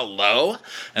say hello,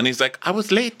 and he's like, I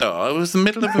was late though. It was the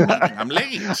middle of a meeting. I'm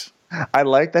late. I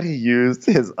like that he used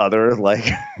his other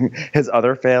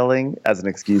failing as an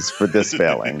excuse for this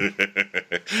failing.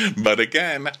 But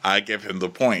again, I give him the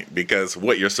point because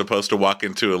what you're supposed to walk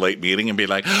into a late meeting and be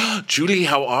like, oh, Julie,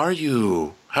 how are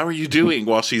you? How are you doing?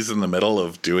 While she's in the middle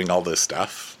of doing all this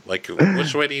stuff. Like,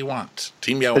 which way do you want?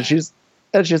 Team Yo. And she's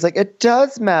like, it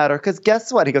does matter because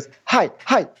guess what? He goes, hi.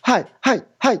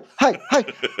 hi, hi, hi.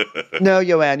 No,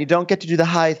 Joanne, you don't get to do the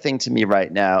hi thing to me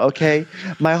right now, okay?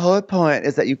 My whole point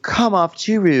is that you come off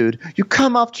too rude. You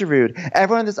come off too rude.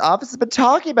 Everyone in this office has been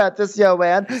talking about this,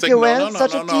 Joanne. It's like, Joanne's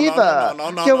such a diva.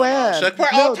 Joanne, she's like, we're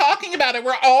all talking about it.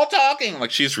 We're all talking.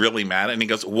 Like, she's really mad. And he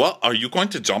goes, what? Are you going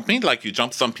to jump me like you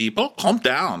jumped some people? Calm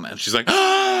down. And she's like,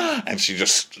 ah! And she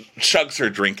just chugs her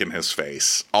drink in his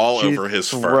face, all over his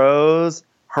fur. Throws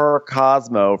her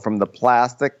Cosmo from the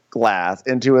plastic glass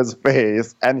into his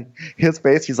face, and his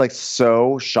face, he's like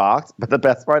so shocked. But the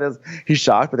best part is he's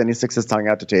shocked, but then he sticks his tongue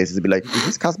out to taste. He'd be like, is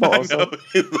this Cosmo also?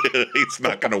 He's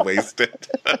not going to waste it.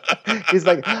 He's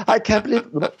like, I can't believe.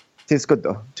 Tastes good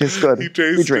though. Tastes good. He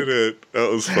tasted it. That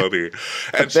was funny.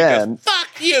 And she goes,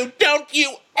 fuck you. Don't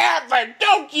you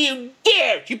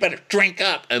dare. You better drink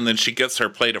up. And then she gets her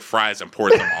plate of fries and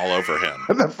pours them all over him.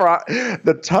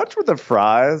 The touch with the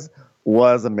fries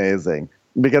was amazing,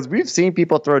 because we've seen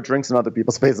people throw drinks in other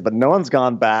people's faces, but no one's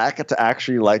gone back to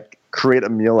actually like create a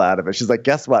meal out of it. She's like,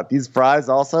 guess what? These fries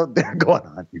also, they're going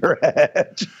on your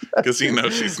head. Because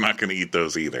she's not going to eat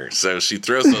those either. So she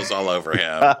throws those all over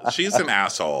him. She's an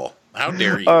asshole. How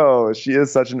dare you? Oh, she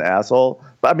is such an asshole.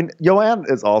 But I mean, Joanne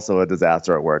is also a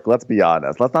disaster at work. Let's be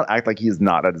honest. Let's not act like he's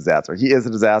not a disaster. He is a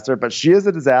disaster, but she is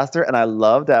a disaster. And I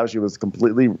loved how she was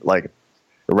completely like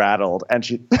rattled, and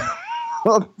she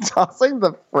tossing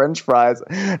the French fries.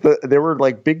 They were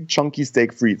like big chunky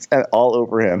steak frites all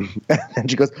over him. And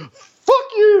she goes, fuck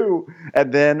you.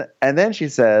 And then she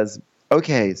says,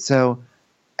 okay, so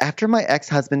after my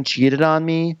ex-husband cheated on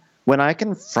me, when I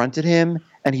confronted him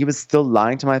and he was still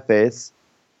lying to my face,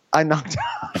 I knocked him.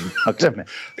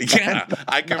 Yeah,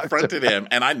 I confronted him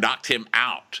and I knocked him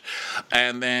out.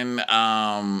 And then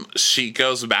she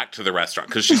goes back to the restaurant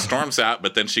because she storms out,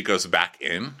 but then she goes back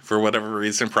in for whatever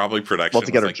reason, probably production. Well,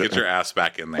 to get, get your ass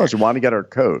back in there. Oh, she wanted to get her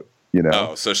coat. You know?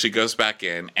 Oh, so she goes back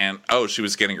in and, she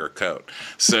was getting her coat.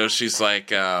 So she's like,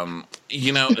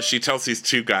 she tells these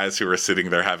two guys who are sitting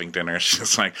there having dinner,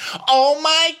 she's like, oh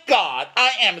my God,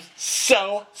 I am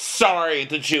so sorry,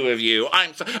 the two of you.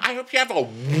 I hope you have a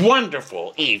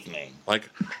wonderful evening. Like,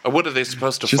 what are they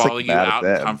supposed to follow you out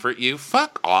and comfort you?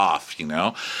 Fuck off,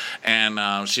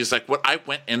 And she's like, what I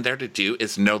went in there to do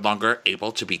is no longer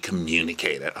able to be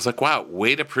communicated. I was like, wow,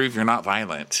 way to prove you're not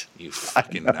violent, you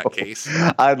fucking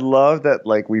nutcase. I'd love that,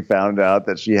 like, we found out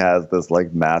that she has this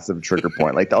like massive trigger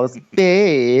point, like that was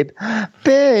babe,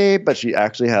 but she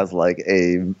actually has like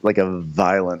a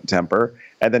violent temper.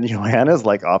 And then Joanna's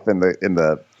like off in the in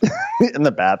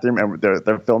the bathroom, and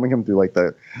they're filming him through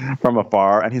from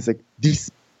afar, and he's like, this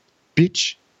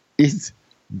bitch is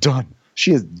done.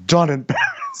 She is done in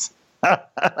Paris.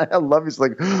 I love he's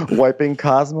like wiping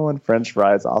Cosmo and French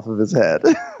fries off of his head.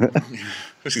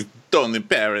 She's done in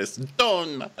Paris,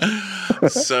 done.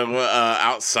 So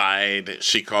outside,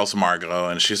 she calls Margot,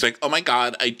 and she's like, oh my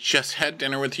God, I just had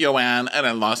dinner with Joanne, and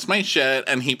I lost my shit,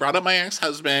 and he brought up my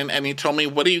ex-husband, and he told me,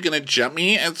 what are you going to jump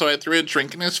me? And so I threw a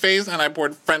drink in his face, and I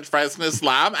poured French fries in his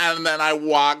lap, and then I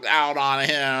walked out on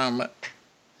him.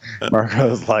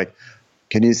 Margot's like,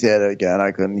 can you say that again?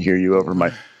 I couldn't hear you over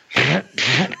my...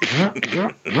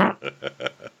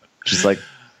 She's like,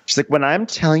 when I'm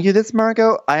telling you this,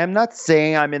 Margot, I am not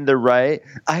saying I'm in the right.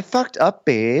 I fucked up,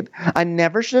 babe. I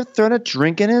never should have thrown a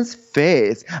drink in his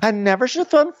face. I never should have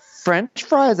thrown French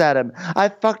fries at him. I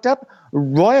fucked up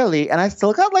royally, and I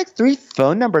still got 3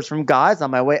 phone numbers from guys on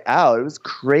my way out. It was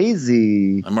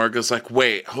crazy. And Margot's like,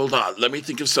 wait, hold on. Let me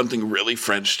think of something really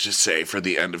French to say for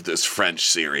the end of this French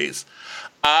series.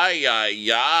 Ay,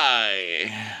 ay,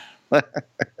 ay.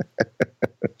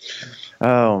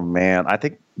 Oh, man. I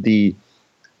think the...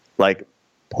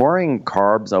 pouring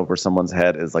carbs over someone's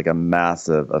head is a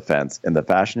massive offense in the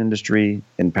fashion industry,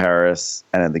 in Paris,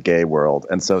 and in the gay world.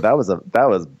 And so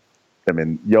Joanne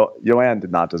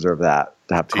did not deserve that,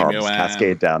 to have carbs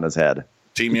cascade down his head.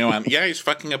 Team Joanne. Yeah, he's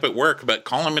fucking up at work, but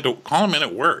call him in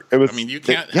at work. You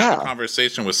can't have a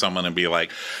conversation with someone and be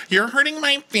like, you're hurting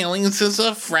my feelings as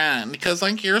a friend because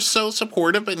you're so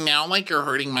supportive, but now you're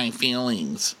hurting my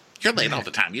feelings. You're late all the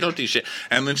time. You don't do shit.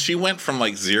 And then she went from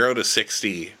 0 to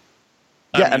 60.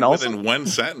 And also within one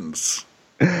sentence.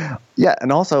 Yeah,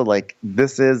 and also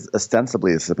this is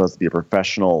ostensibly supposed to be a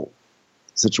professional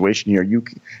situation here.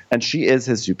 And she is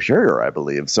his superior, I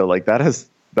believe. So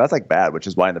that's bad, which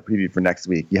is why in the preview for next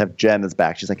week you have Jen is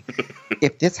back. She's like,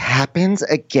 if this happens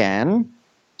again,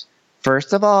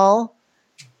 first of all,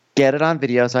 get it on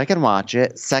video so I can watch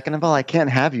it. Second of all, I can't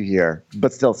have you here,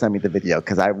 but still send me the video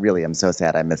because I really am so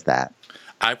sad I missed that.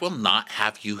 I will not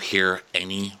have you here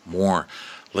anymore.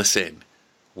 Listen.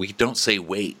 We don't say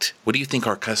wait. What do you think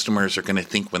our customers are going to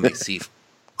think when they see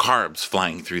carbs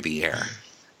flying through the air?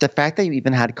 the fact that you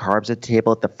even had carbs at the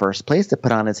table at the first place to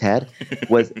put on his head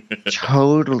was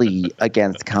totally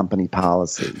against company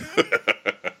policy.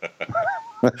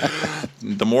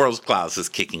 The morals clause is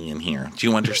kicking in here. Do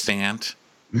you understand?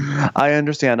 I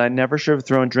understand. I never should have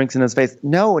thrown drinks in his face.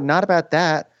 No, not about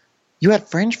that. You had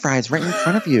French fries right in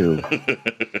front of you.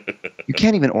 You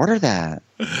can't even order that.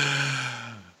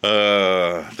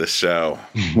 The show.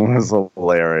 It was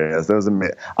hilarious. It was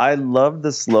amazing. I love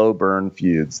the slow burn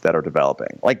feuds that are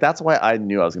developing. Like, that's why I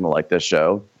knew I was going to like this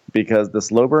show, because the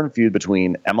slow burn feud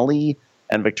between Emily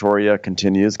and Victoria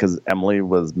continues, because Emily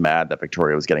was mad that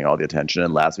Victoria was getting all the attention,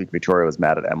 and last week Victoria was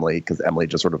mad at Emily because Emily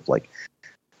just sort of like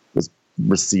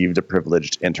received a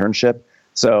privileged internship.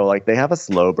 So like they have a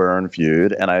slow burn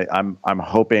feud, and I'm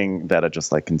hoping that it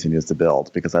just like continues to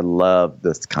build, because I love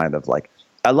this kind of like,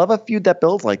 I love a feud that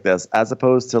builds like this, as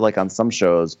opposed to like on some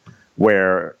shows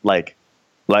where like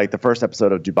the first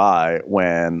episode of Dubai,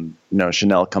 when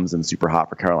Chanel comes in super hot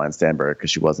for Caroline Stanberg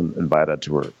because she wasn't invited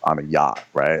to her on a yacht,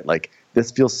 right? Like this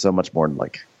feels so much more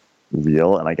like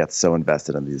real, and I get so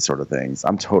invested in these sort of things.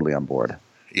 I'm totally on board.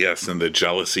 Yes, and the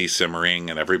jealousy simmering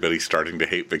and everybody starting to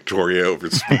hate Victoria over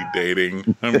speed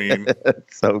dating. I mean,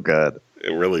 it's so good.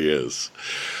 It really is.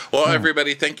 Well,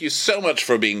 everybody, thank you so much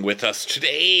for being with us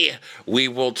today. We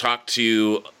will talk to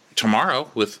you tomorrow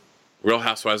with Real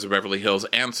Housewives of Beverly Hills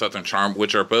and Southern Charm,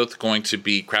 which are both going to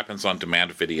be Crappens on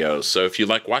Demand videos. So if you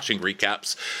like watching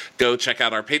recaps, go check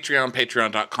out our Patreon,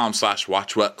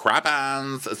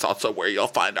 patreon.com/watchwhatcrappens. It's also where you'll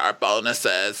find our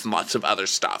bonuses and lots of other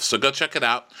stuff. So go check it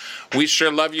out. We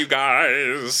sure love you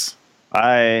guys.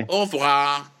 Bye. Au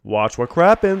revoir. Watch What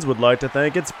Crappens would like to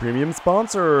thank its premium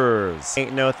sponsors.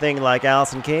 Ain't no thing like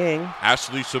Allison King.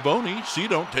 Ashley Savoni, she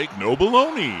don't take no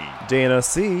baloney. Dana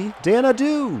C. Dana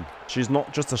Do. She's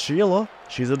not just a Sheila,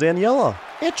 she's a Daniela.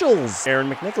 Itchels. Aaron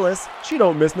McNicholas, she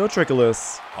don't miss no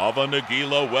trickolas. Hava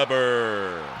Nagila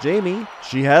Weber. Jamie,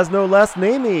 she has no last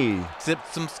namey.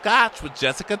 Sipped some scotch with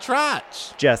Jessica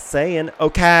Trotch. Just saying,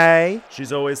 okay.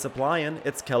 She's always supplying,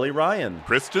 it's Kelly Ryan.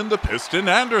 Kristen the Piston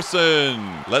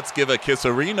Anderson. Let's give a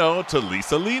kisserino to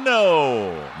Lisa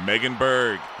Lino. Megan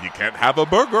Berg, you can't have a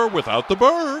burger without the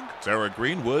Berg. Sarah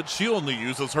Greenwood, she only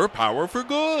uses her power for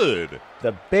good.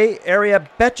 The Bay Area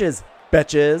Betches.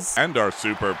 And our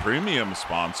super premium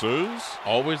sponsors.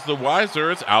 Always the wiser,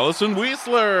 it's Allison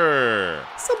Weisler.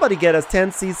 Somebody get us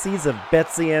 10 cc's of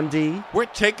Betsy MD. We're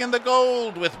taking the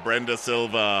gold with Brenda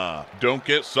Silva. Don't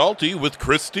get salty with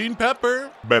Christine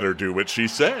Pepper. Better do what she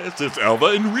says, it's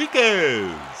Elva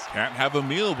Enriquez. Can't have a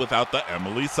meal without the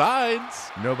Emily Sides.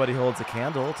 Nobody holds a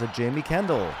candle to Jamie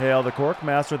Kendall. Hail the Cork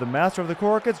Master, the Master of the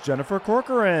Cork, it's Jennifer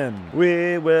Corcoran.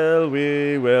 We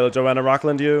will, Joanna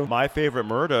Rockland you. My favorite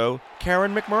Murdo,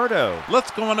 Karen McMurdo.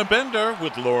 Let's go on a bender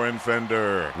with Lauren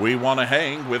Fender. We want to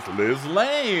hang with Liz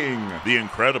Lang. The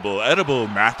incredible edible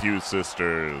Matthews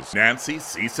sisters. Nancy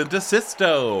Cease and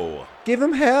Desisto. Give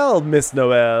him hell, Miss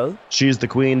Noel. She's the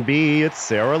queen bee. It's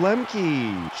Sarah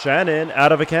Lemke. Shannon,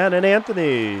 out of a cannon,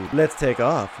 Anthony. Let's take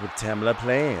off with Tamla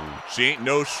Plain. She ain't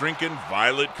no shrinking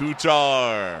Violet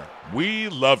Kuchar. We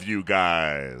love you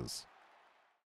guys.